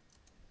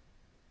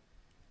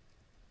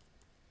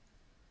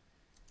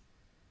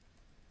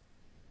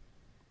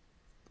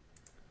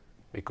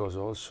 Because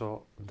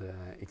also the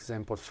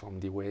examples from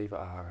D-Wave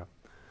are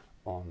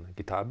on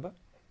GitHub.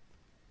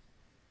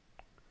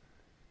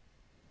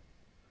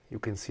 You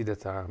can see that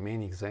there are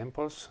many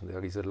examples.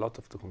 There is a lot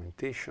of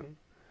documentation.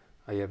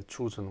 I have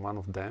chosen one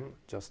of them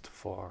just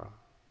for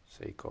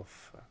sake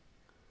of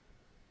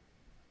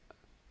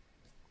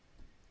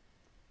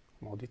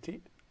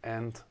commodity,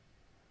 and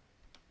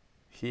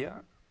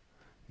here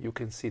you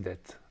can see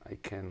that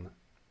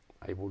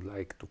I would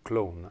like to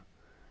clone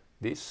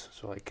this,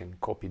 so I can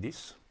copy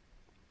this.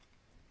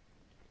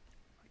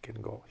 I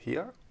can go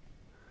here.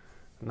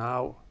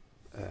 Now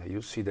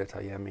you see that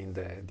I am in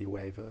the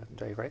dwave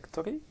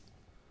directory,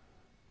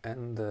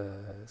 and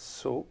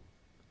so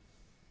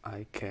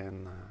I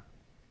can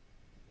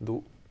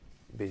do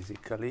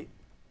basically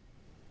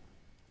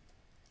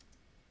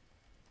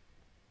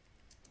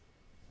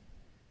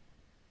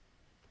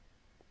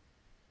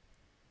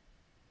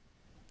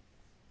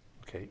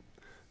okay,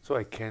 so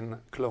I can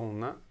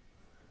clone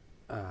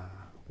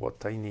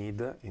what I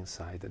need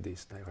inside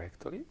this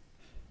directory.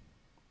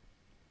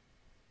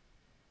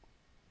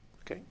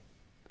 Okay,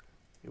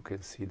 you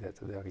can see that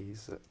there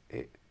is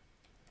a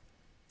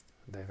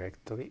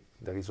directory.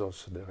 There is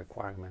also the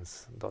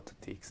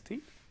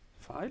requirements.txt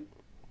file.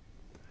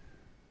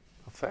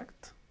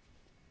 Perfect.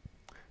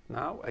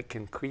 Now I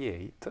can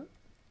create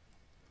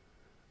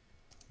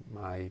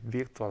my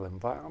virtual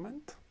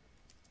environment.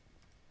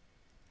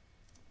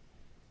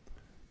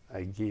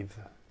 I give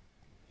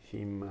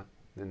him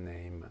the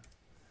name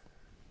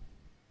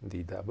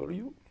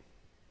DW.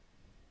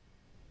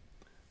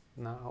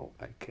 Now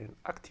I can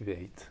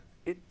activate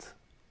it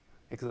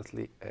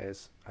exactly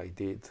as I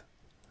did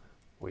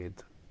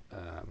with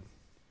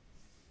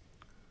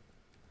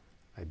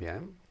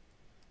IBM.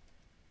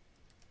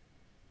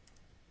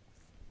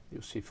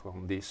 You see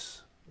from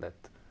this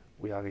that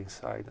we are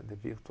inside the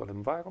virtual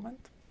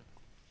environment.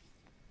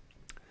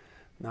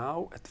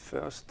 Now at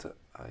first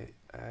I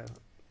have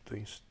to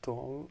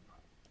install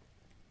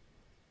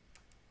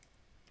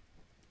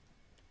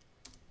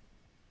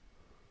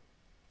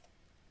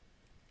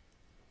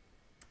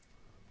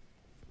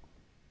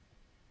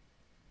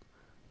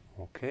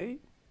okay.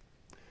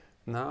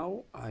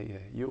 Now I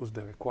use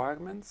the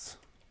requirements.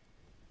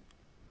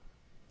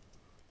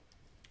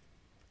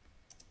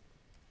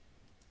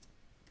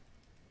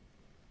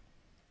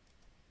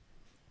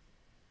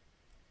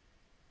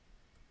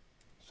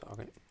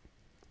 Sorry,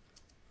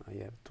 I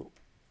have to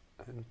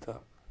enter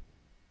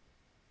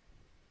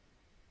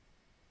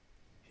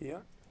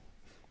here,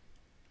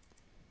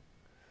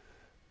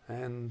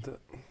 and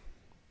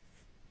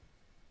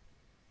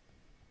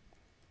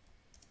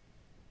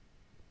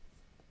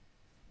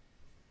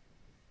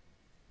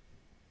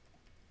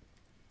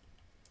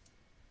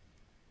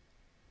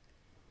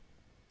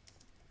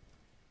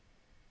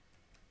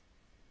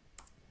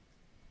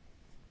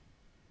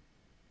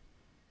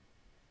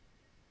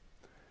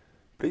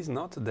please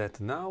note that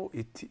now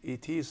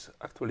it is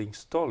actually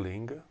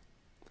installing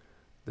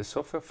the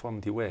software from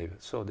D-Wave.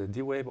 So the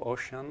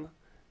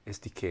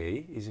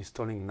dwave-ocean-sdk is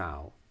installing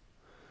now.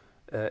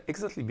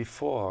 Exactly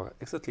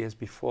as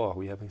before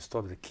we have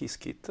installed the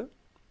Qiskit,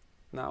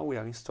 now we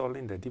are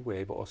installing the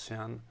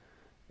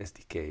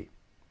dwave-ocean-sdk.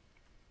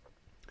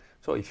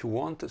 So if you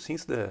want,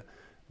 since the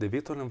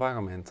virtual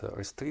environment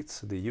restricts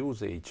the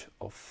usage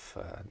of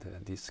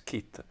this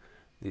kit,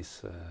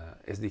 this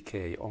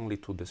SDK, only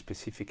to the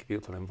specific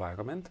virtual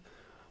environment,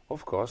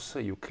 of course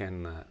you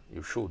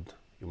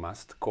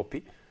must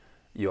copy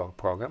your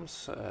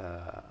programs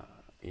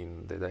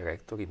in the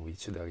directory in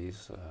which there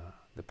is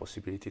the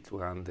possibility to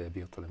run the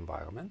virtual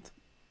environment.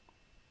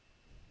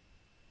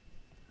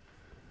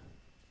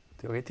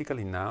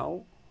 Theoretically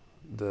now,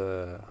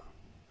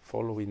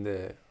 following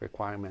the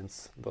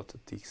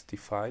requirements.txt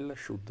file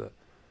should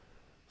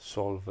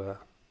solve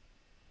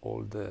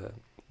all the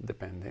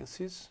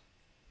dependencies.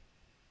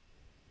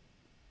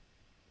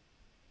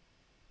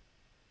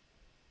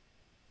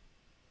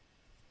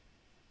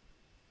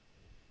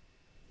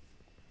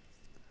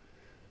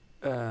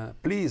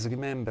 Please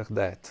remember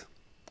that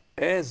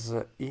as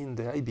in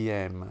the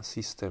IBM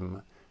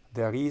system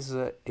there is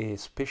a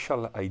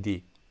special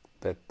ID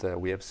that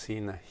we have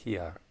seen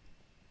here,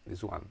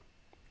 this one,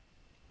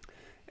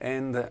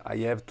 and I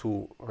have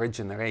to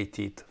regenerate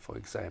it, for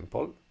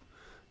example,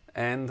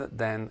 and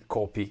then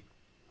copy.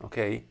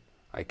 Okay,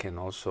 I can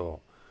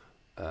also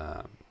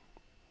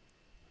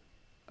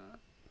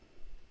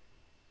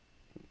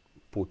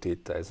put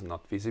it as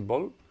not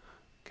visible,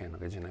 can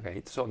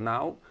regenerate. So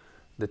now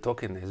the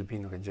token has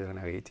been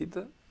regenerated,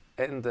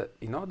 and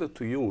in order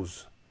to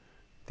use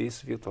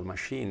this virtual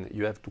machine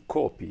you have to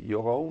copy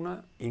your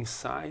own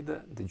inside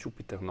the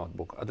Jupyter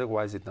Notebook,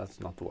 otherwise it does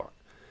not work.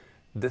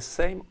 The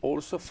same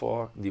also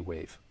for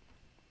D-Wave.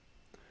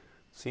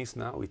 Since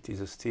now it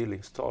is still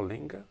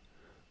installing,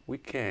 we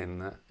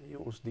can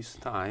use this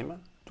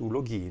time to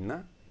log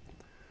in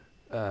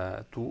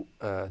to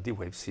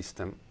D-Wave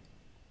system.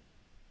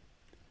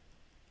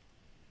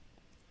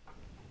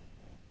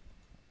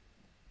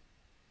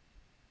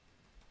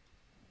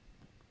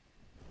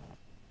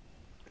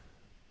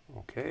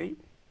 Okay,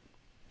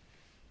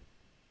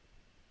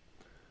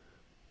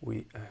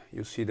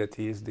 you see that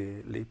is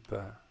the lib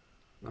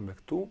number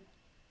 2.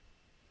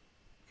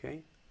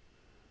 Okay,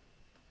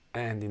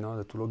 and in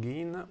order to log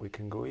in, we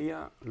can go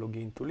here, log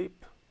in to lib.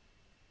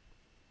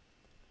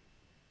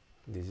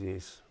 This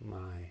is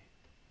my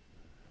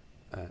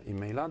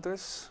email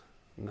address.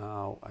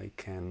 Now I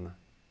can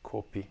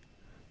copy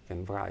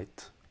can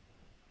write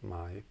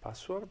my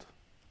password.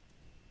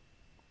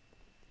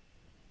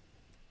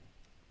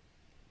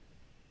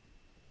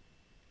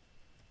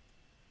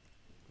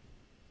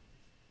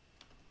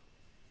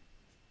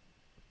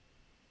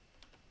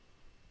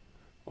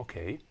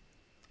 Okay,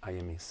 I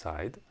am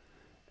inside,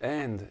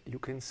 and you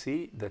can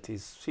see that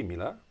is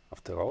similar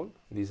after all.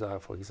 These are,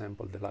 for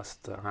example, the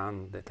last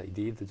run that I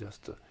did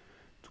just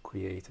to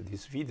create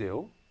this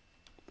video.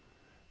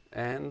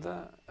 And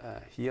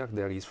here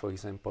there is, for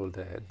example,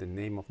 the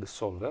name of the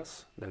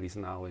solvers. There is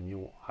now a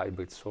new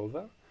hybrid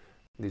solver.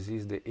 This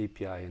is the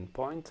API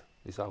endpoint.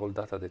 These are all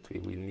data that we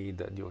will need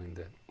during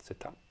the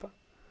setup.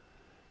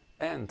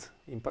 And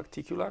in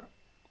particular,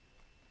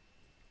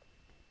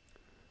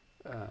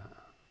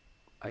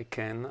 I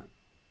can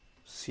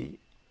see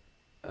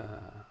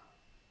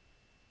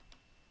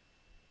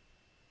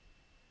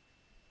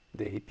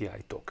the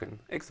API token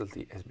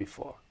exactly as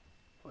before,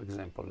 for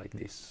example, like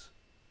this.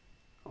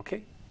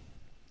 Okay?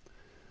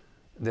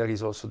 There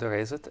is also the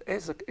reset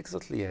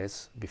exactly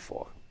as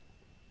before.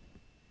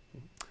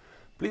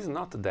 Please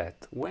note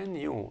that when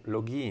you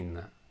log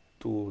in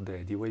to the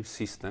D-Wave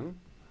system,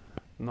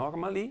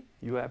 normally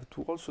you have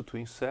to also to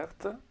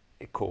insert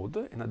a code,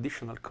 an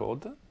additional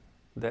code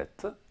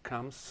that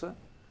comes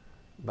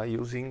by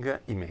using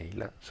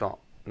email. So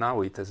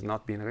now it has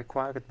not been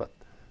required, but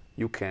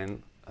you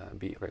can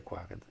be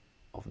required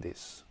of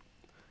this.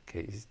 Okay,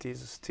 it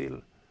is still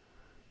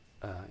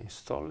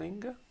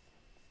installing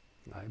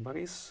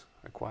libraries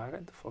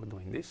required for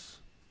doing this.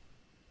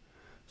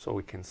 So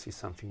we can see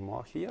something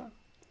more here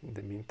in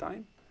the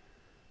meantime.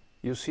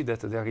 You see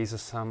that there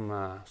is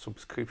some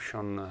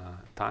subscription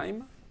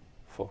time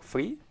for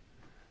free.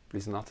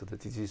 Please note that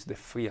this is the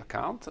free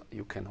account.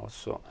 You can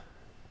also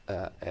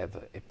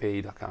have a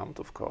paid account,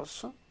 of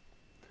course.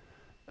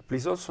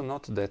 Please also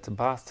note that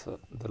both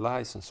the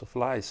license of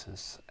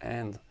license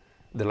and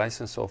the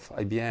license of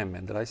IBM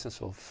and the license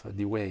of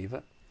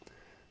D-Wave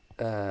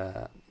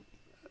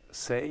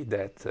say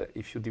that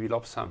if you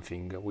develop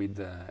something with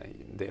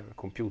their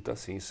computer,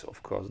 since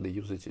of course the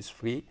usage is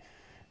free,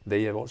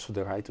 they have also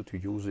the right to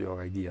use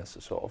your ideas.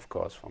 So of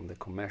course from the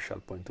commercial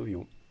point of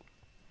view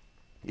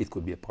it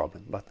could be a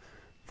problem, but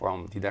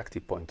from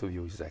didactic point of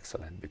view is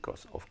excellent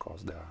because of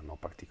course there are no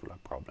particular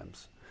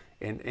problems.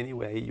 And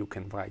anyway you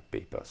can write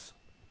papers.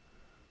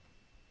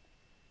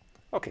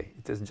 Okay,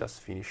 it has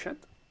just finished.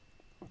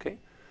 Okay,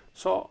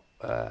 so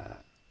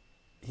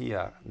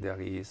here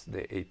there is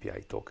the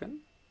API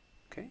token.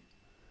 Okay,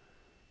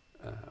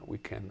 we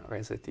can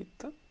reset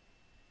it.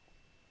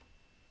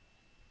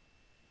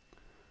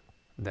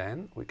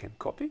 Then we can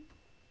copy.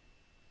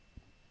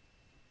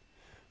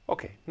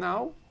 Okay,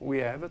 now we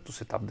have to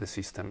set up the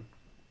system.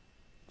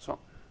 So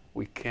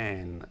we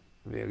can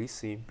very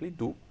simply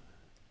do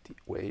the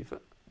wave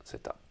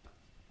setup.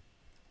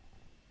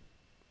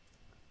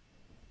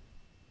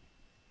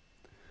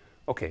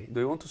 Okay, do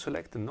you want to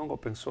select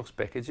non-open source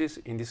packages?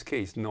 In this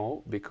case,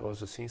 no,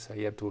 because since I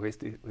have to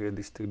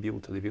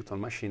redistribute the virtual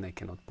machine, I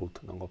cannot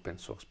put non-open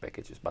source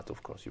packages, but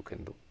of course you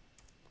can do.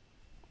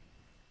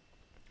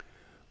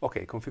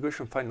 Okay,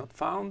 configuration file not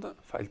found,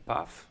 file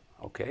path,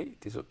 okay,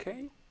 it is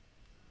okay.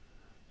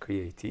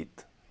 Create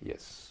it,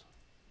 yes.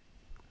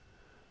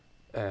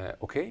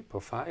 Okay,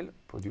 profile,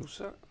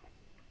 producer.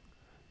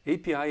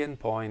 API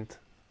endpoint,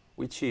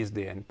 which is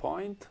the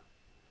endpoint,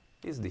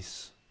 is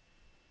this.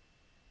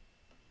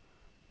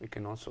 We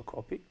can also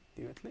copy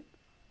directly.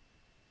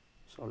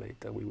 So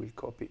later we will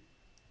copy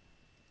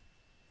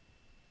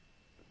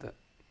the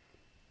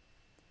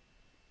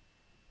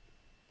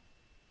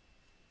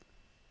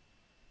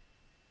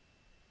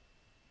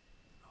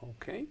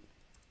okay.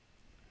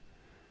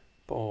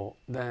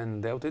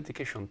 Then the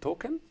authentication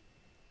token.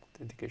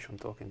 Authentication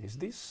token is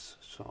this.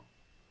 So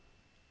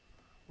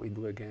we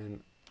do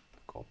again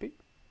copy.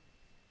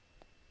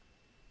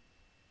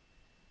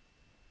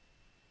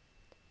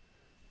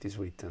 It is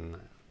written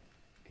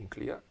in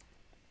clear.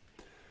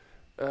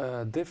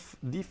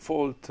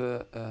 Default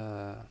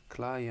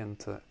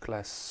client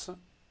class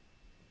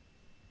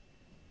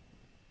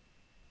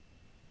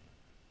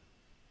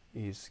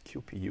is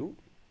QPU.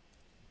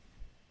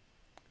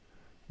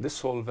 The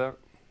solver,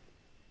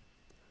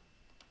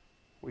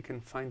 we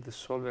can find the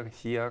solver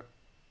here.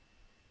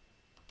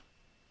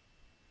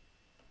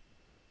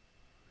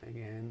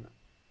 Again,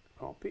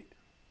 copy.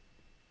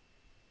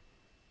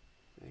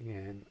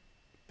 Again,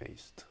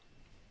 paste.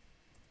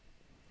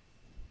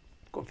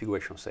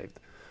 Configuration saved.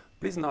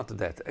 Please note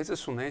that as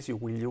soon as you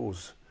will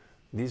use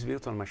this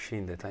virtual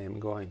machine that I am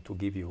going to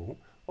give you,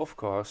 of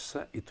course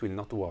it will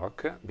not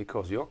work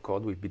because your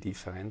code will be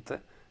different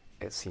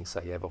since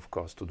I have of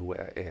course to do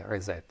a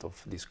reset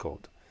of this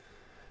code.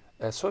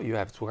 So you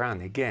have to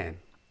run again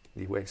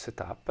the wave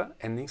setup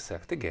and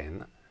insert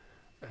again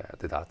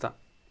the data,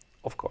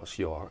 of course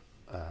your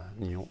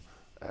new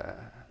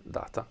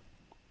data.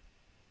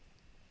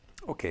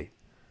 Okay,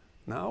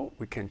 now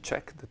we can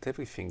check that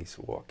everything is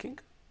working.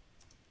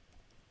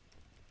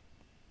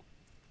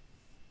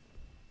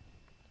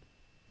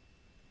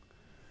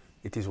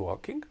 It is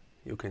working.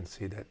 You can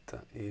see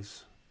that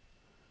is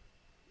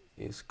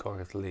is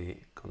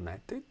correctly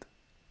connected.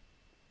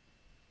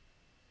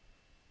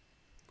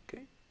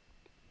 Okay,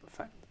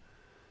 perfect.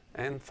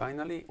 And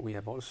finally, we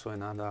have also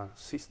another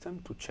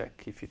system to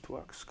check if it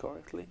works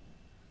correctly.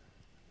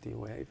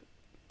 D-Wave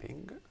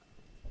ping.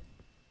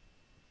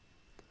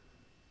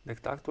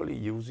 That actually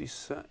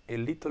uses a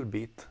little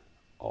bit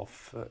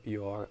of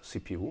your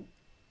CPU.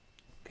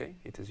 Okay,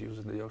 it has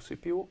used your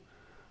CPU.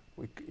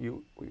 We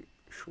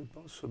should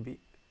also be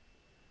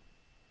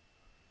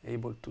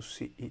able to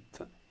see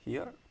it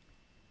here.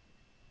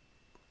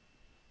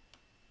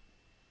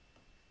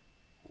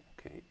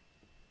 Okay,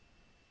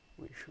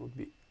 we should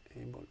be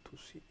able to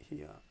see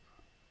here.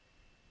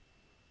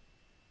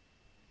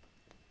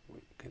 We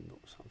can do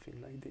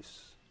something like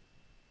this.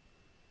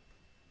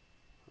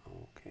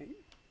 Okay.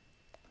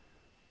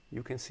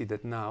 You can see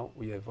that now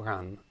we have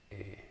run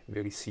a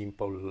very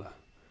simple,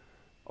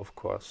 of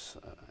course,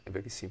 a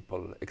very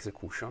simple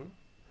execution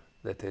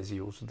that has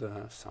used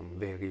some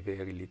very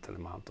little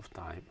amount of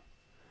time,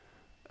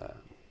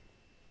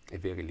 a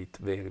very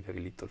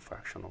little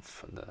fraction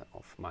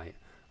of my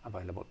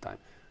available time.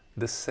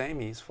 The same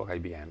is for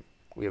IBM.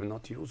 We have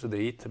not used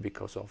it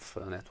because of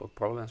network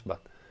problems, but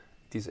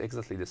it is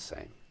exactly the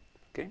same.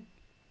 Okay.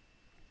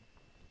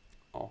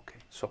 Okay.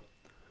 So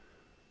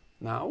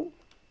now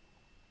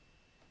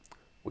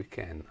we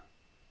can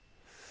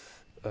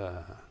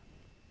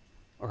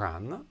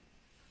run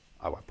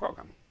our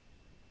program.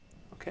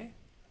 Okay,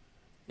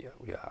 here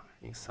we are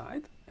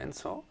inside, and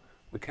so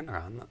we can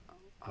run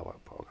our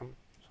program.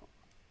 So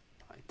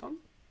Python,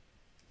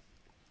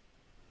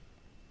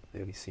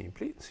 very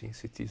simply,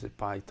 since it is a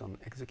Python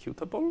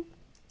executable,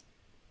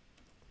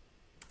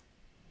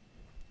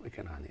 we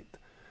can run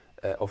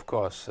it. Of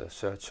course,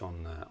 search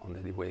on the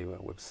D-Wave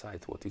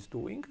website what it's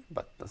doing,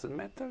 but doesn't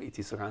matter. It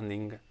is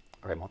running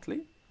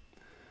remotely.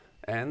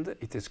 And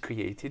it has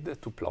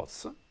created two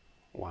plots,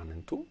 1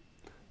 and 2,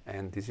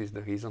 and this is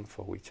the reason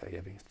for which I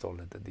have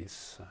installed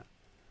this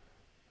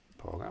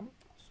program.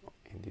 So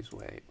in this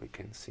way we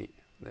can see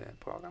the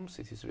programs.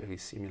 It is very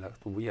similar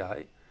to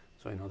VI,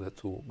 so in order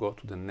to go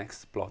to the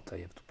next plot I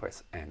have to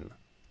press N.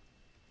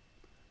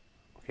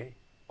 Okay,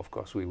 of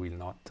course we will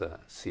not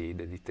see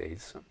the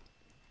details,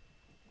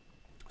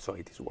 so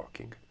it is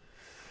working.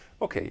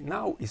 Okay,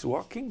 now it's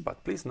working,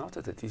 but please note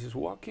that it is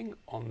working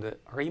on the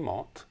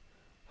remote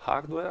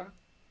hardware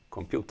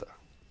computer.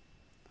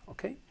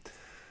 Okay,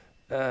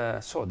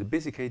 so the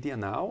basic idea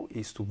now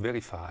is to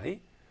verify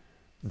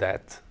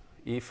that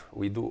if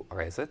we do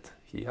reset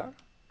here,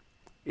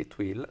 it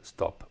will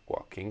stop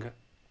working.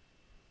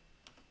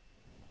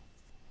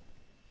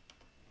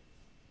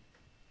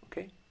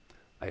 Okay,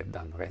 I have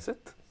done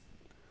reset.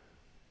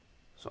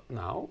 So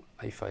now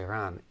if I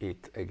run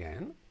it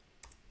again,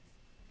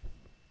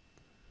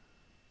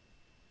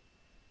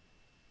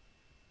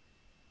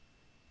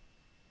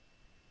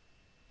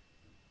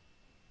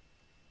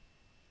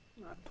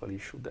 actually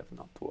should have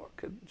not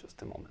worked.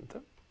 Just a moment.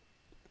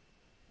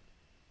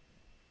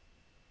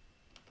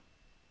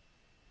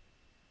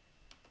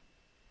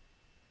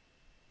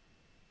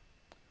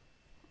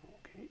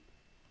 Okay,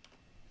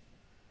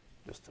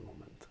 just a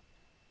moment.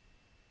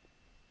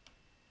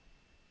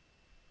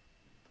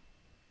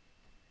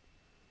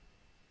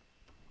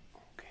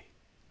 Okay.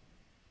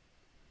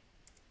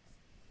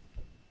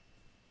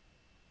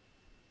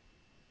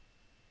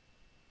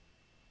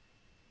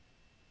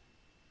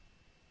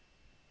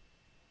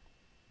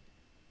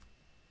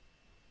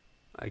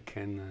 I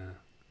can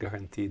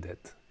guarantee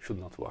that should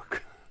not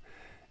work.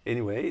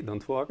 Anyway,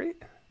 don't worry,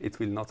 it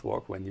will not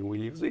work when you will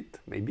use it,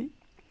 maybe.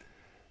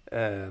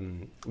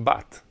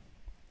 But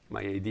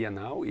my idea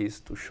now is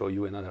to show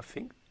you another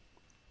thing.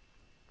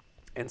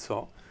 And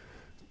so,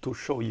 to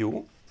show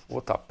you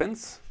what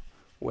happens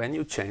when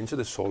you change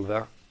the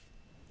solver.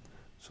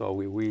 So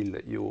we will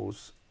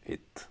use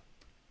it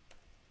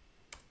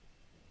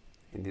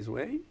in this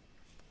way.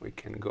 We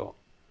can go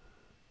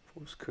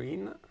full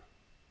screen.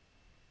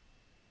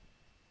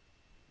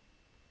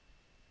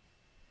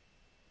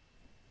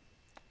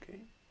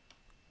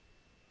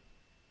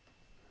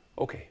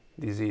 Okay,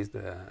 this is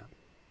the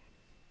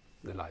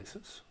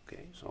license.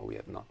 Okay, so we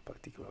have not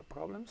particular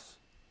problems.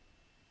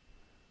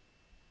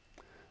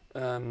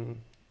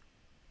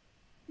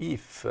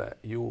 If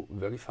you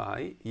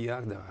verify,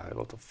 here there are a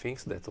lot of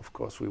things that of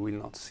course we will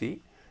not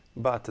see,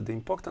 but the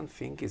important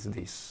thing is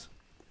this.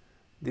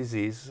 This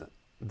is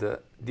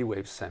the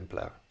D-Wave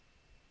sampler,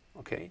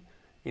 okay,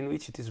 in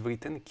which it is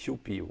written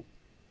QPU,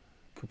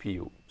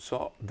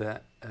 so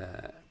the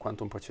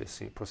quantum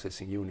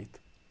processing unit.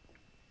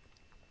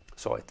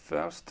 So at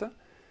first,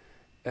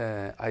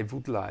 I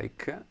would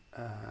like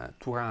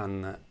to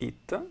run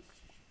it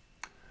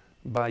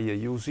by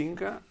using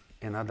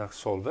another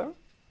solver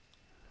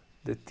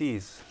that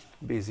is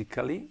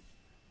basically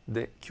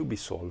the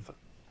QBsolve.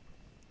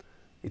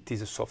 It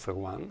is a software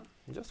one.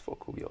 Just for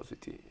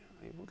curiosity,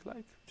 I would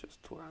like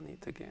just to run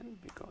it again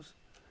because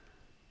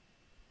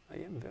I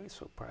am very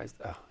surprised.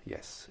 Ah,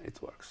 yes,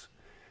 it works.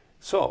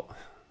 So,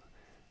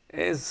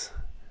 as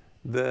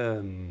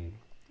the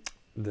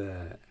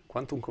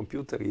quantum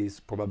computer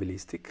is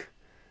probabilistic,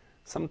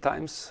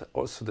 Sometimes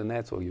also the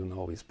network, you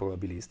know, is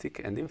probabilistic,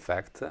 and in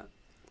fact,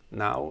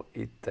 now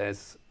it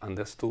has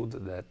understood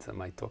that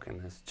my token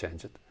has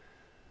changed.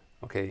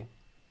 Okay,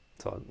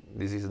 so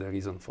this is the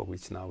reason for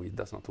which now it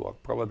does not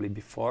work. Probably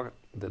before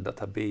the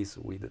database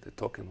with the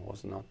token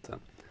was not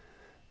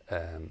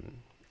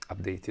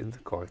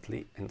updated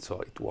correctly, and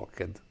so it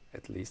worked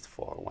at least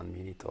for 1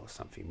 minute or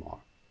something more.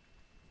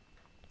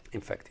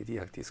 In fact,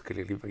 here it is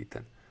clearly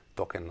written,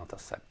 token not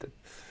accepted.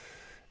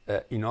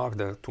 In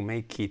order to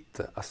make it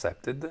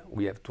accepted,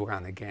 we have to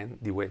run again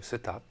the wave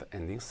setup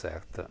and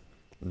insert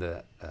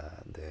the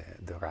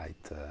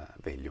right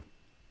value.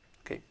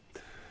 Okay,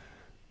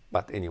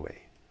 but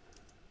anyway.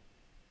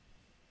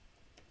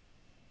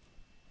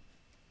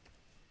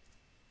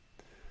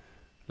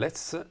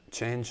 Let's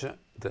change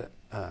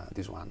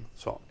this one.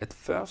 So at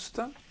first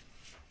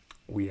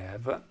we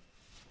have,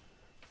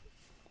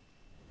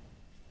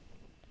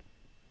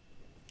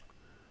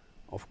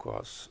 of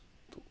course,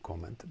 to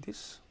comment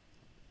this,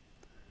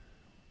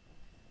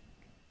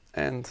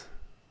 and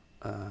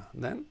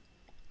then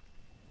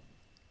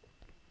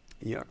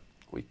here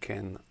we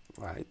can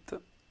write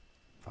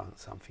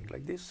something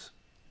like this.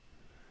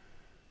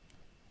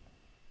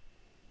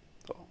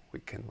 So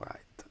we can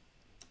write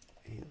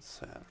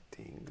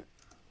inserting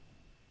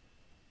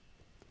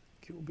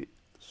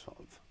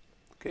qbsolve,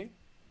 okay,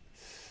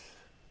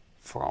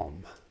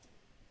 from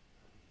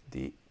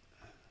the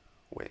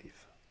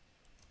wave,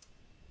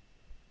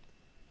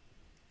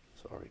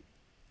 sorry,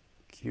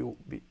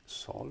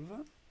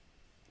 qbsolve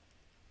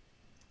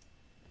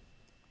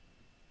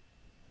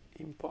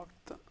import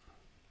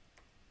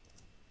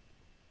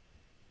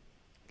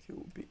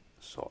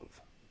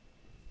qbsolve,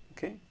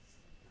 okay,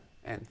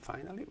 and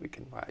finally we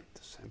can write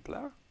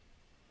sampler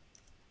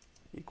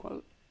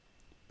equal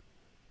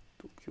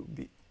to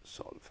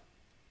qbsolve.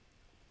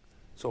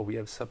 So we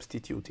have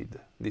substituted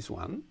this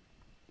one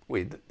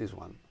with this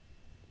one.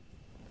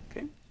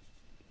 Okay.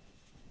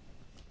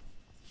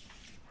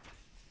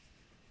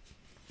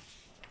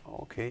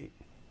 Okay.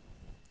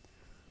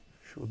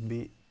 Should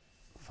be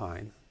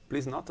fine.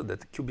 Please note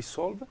that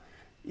qbsolve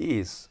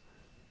is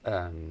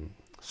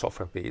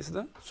software-based,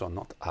 so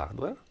not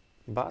hardware,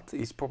 but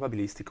is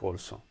probabilistic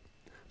also.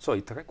 So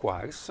it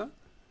requires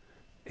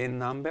a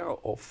number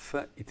of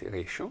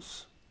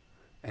iterations,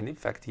 and in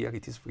fact here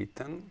it is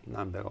written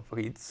number of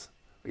readings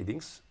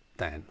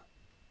 10.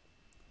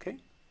 Okay,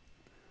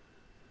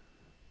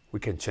 we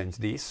can change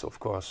this, of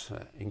course.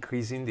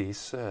 Increasing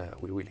this,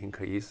 we will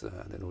increase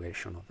the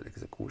duration of the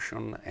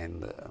execution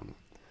and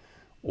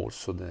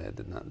also the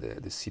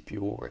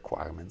CPU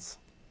requirements.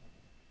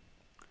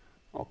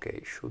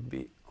 Okay, should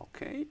be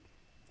okay.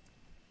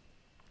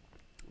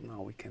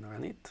 Now we can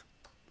run it.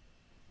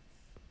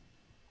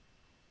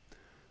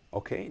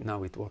 Okay,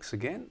 now it works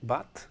again,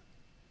 but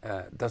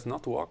does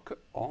not work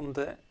on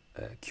the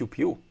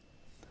QPU.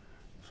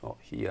 So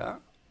here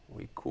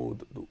we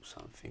could do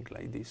something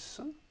like this.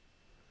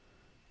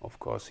 Of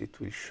course, it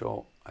will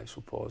show, I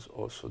suppose,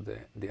 also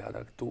the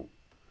other two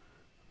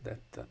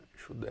that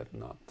should have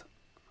not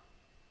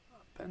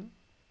happened.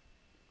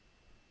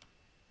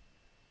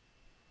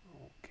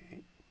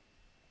 Okay.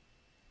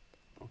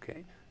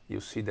 Okay,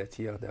 you see that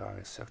here there are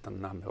a certain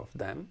number of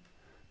them,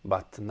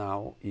 but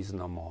now is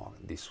no more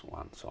this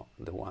one. So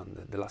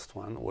the last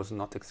one was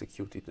not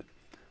executed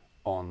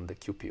on the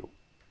QPU.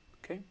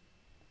 Okay,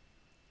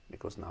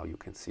 because now you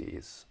can see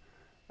is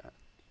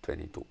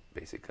 22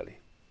 basically.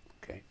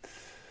 Okay,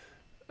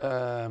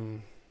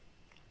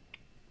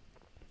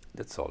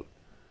 that's all.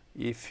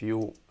 If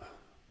you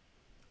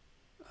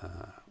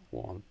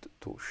want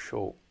to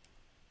show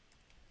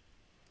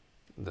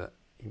the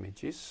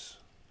images,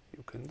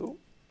 you can do,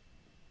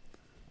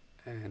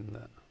 and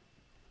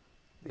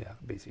they are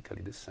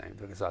basically the same.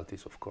 The result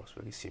is, of course,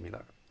 very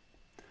similar.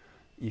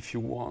 If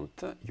you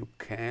want, you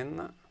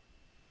can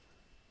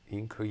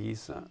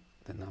increase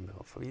the number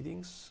of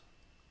readings.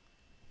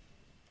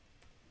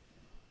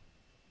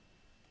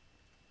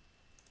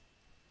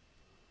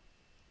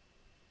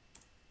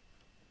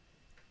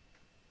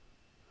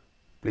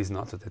 Please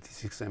note that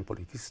this example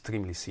is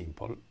extremely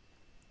simple.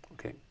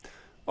 Okay.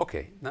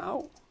 Okay,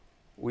 now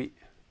we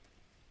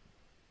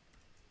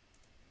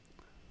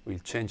will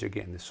change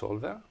again the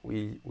solver.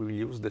 We will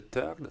use the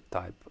third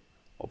type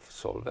of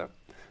solver,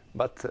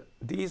 but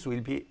this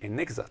will be an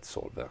exact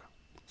solver.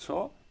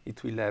 So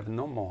it will have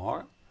no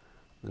more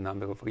the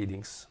number of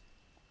readings.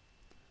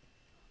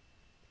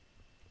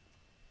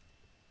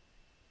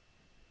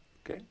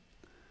 Okay,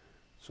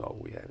 so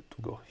we have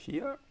to go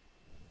here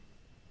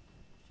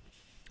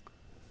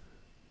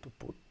to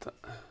put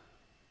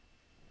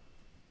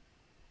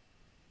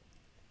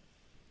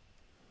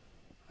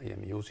I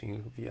am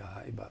using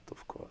VI, but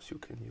of course you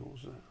can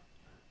use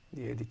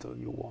the editor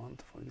you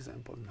want, for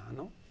example,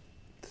 Nano.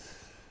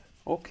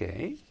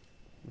 Okay,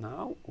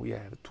 now we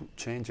have to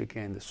change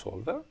again the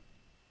solver,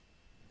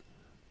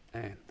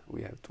 and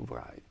we have to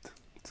write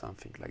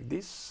something like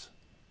this.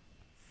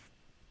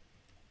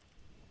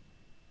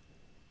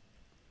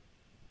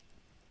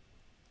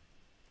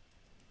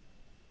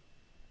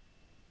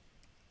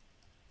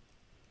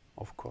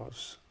 Of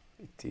course,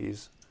 it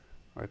is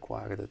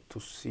required to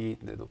see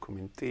the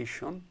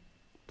documentation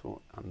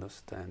to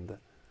understand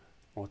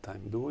what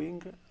I'm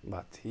doing,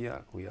 but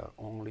here we are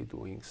only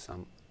doing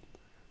some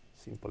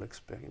simple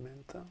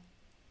experiment.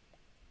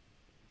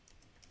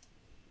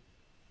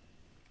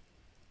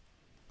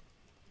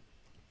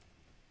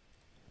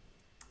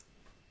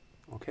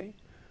 Okay,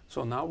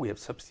 so now we have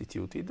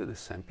substituted the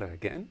sampler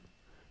again.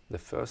 The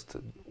first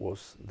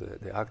was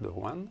the hardware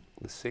one,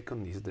 the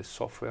second is the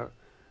software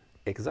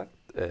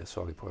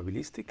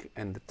probabilistic,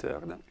 and the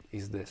third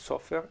is the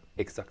software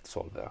exact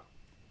solver.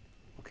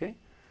 Okay,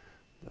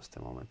 just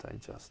a moment, I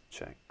just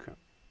check.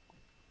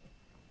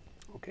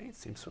 Okay, it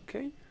seems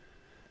okay.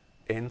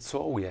 And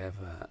so we have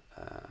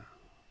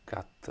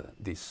got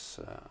this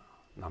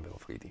number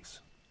of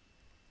readings.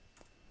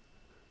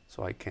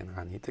 So I can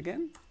run it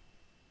again.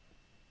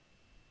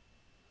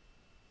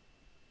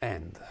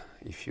 And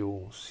if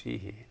you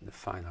see the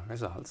final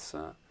results,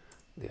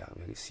 they are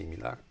very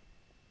similar.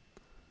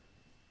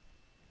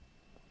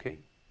 Okay.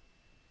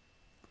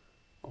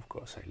 Of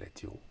course, I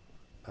let you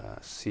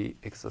see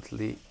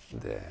exactly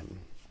the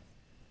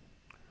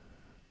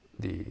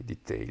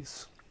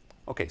details.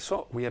 Okay,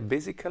 so we have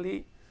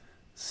basically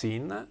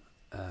seen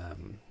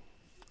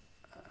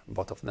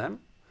both of them.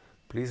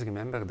 Please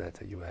remember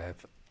that you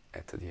have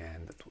at the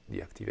end to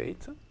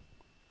deactivate.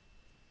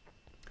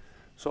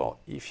 So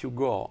if you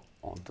go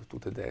onto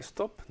the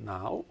desktop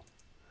now,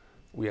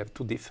 we have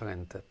two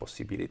different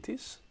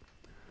possibilities.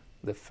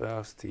 The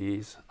first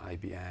is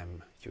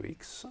IBM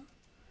QX.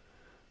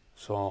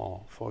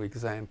 So for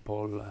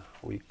example,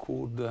 we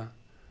could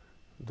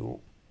do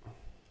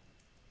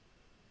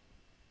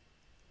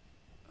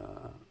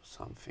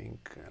something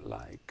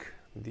like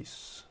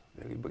this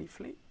very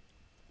briefly.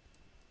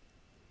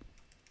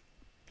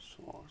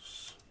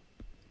 Source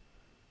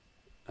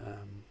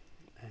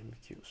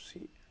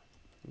MQC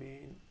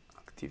main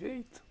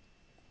activate.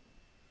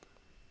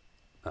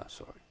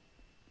 Sorry,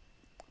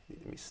 I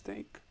did a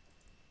mistake.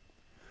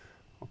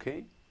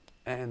 Okay,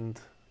 and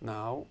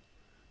now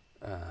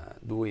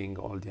doing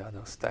all the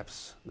other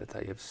steps that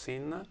I have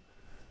seen,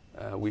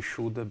 we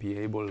should be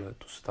able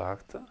to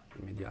start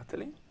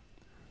immediately.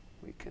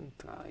 We can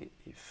try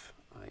if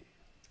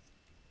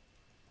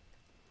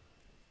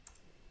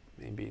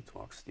maybe it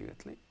works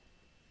directly,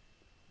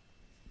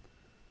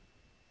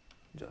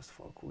 just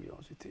for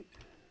curiosity.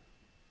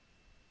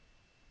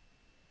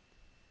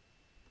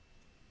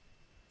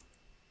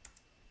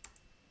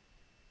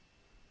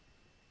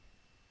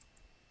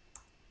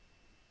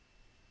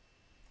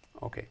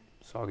 Okay,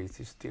 sorry, it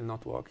is still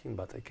not working,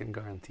 but I can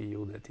guarantee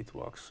you that it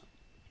works.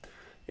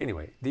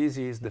 Anyway, this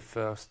is the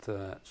first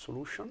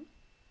solution.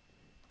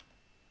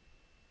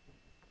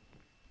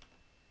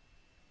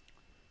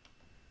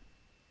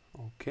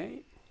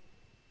 Okay,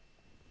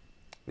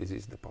 this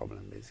is the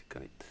problem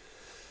basically.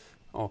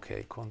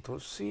 Okay, Control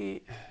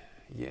C,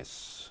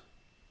 yes,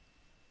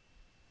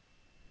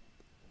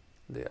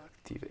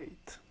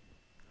 deactivate.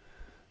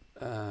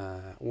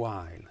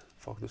 While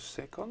for the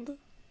second,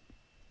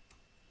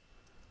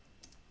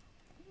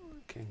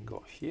 can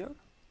go here.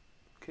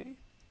 Okay,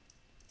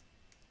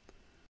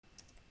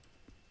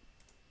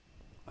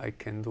 I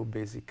can do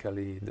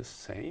basically the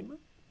same.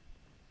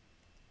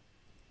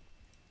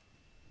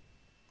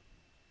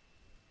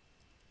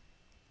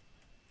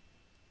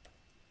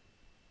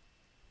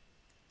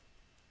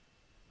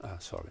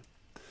 Sorry.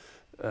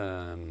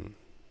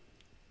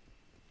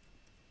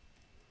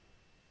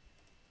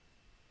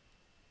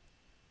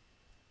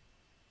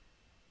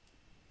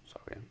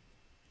 Sorry.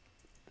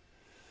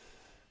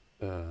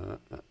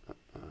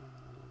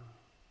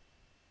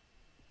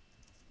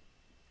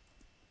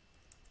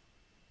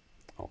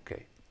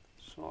 Okay,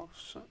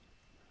 source.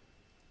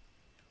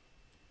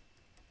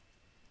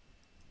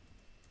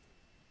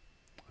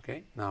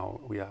 Okay, now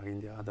we are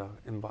in the other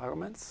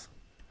environments,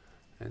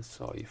 and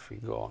so if we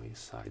go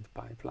inside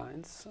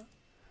pipelines,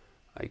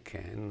 I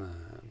can,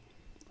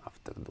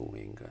 after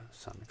doing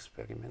some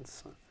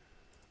experiments,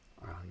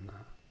 run.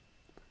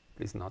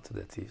 Please note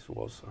that this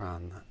was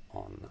run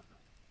on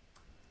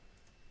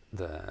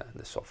the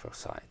software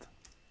side.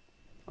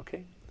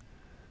 Okay,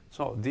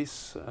 so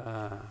this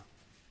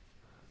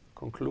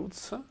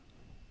concludes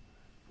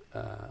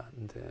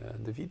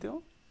the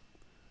video.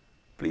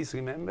 Please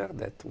remember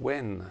that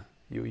when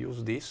you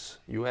use this,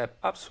 you have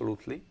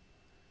absolutely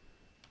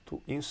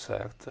to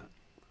insert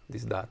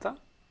this data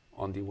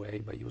on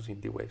D-Wave by using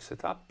D-Wave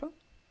setup,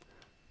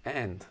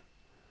 and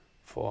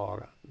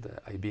for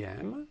the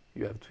IBM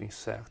you have to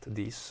insert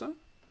this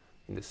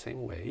in the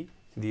same way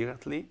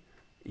directly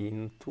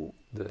into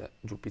the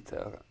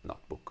Jupyter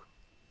notebook.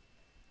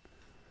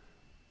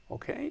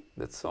 Okay,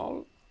 that's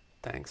all.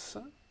 Thanks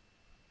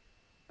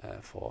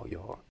for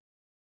your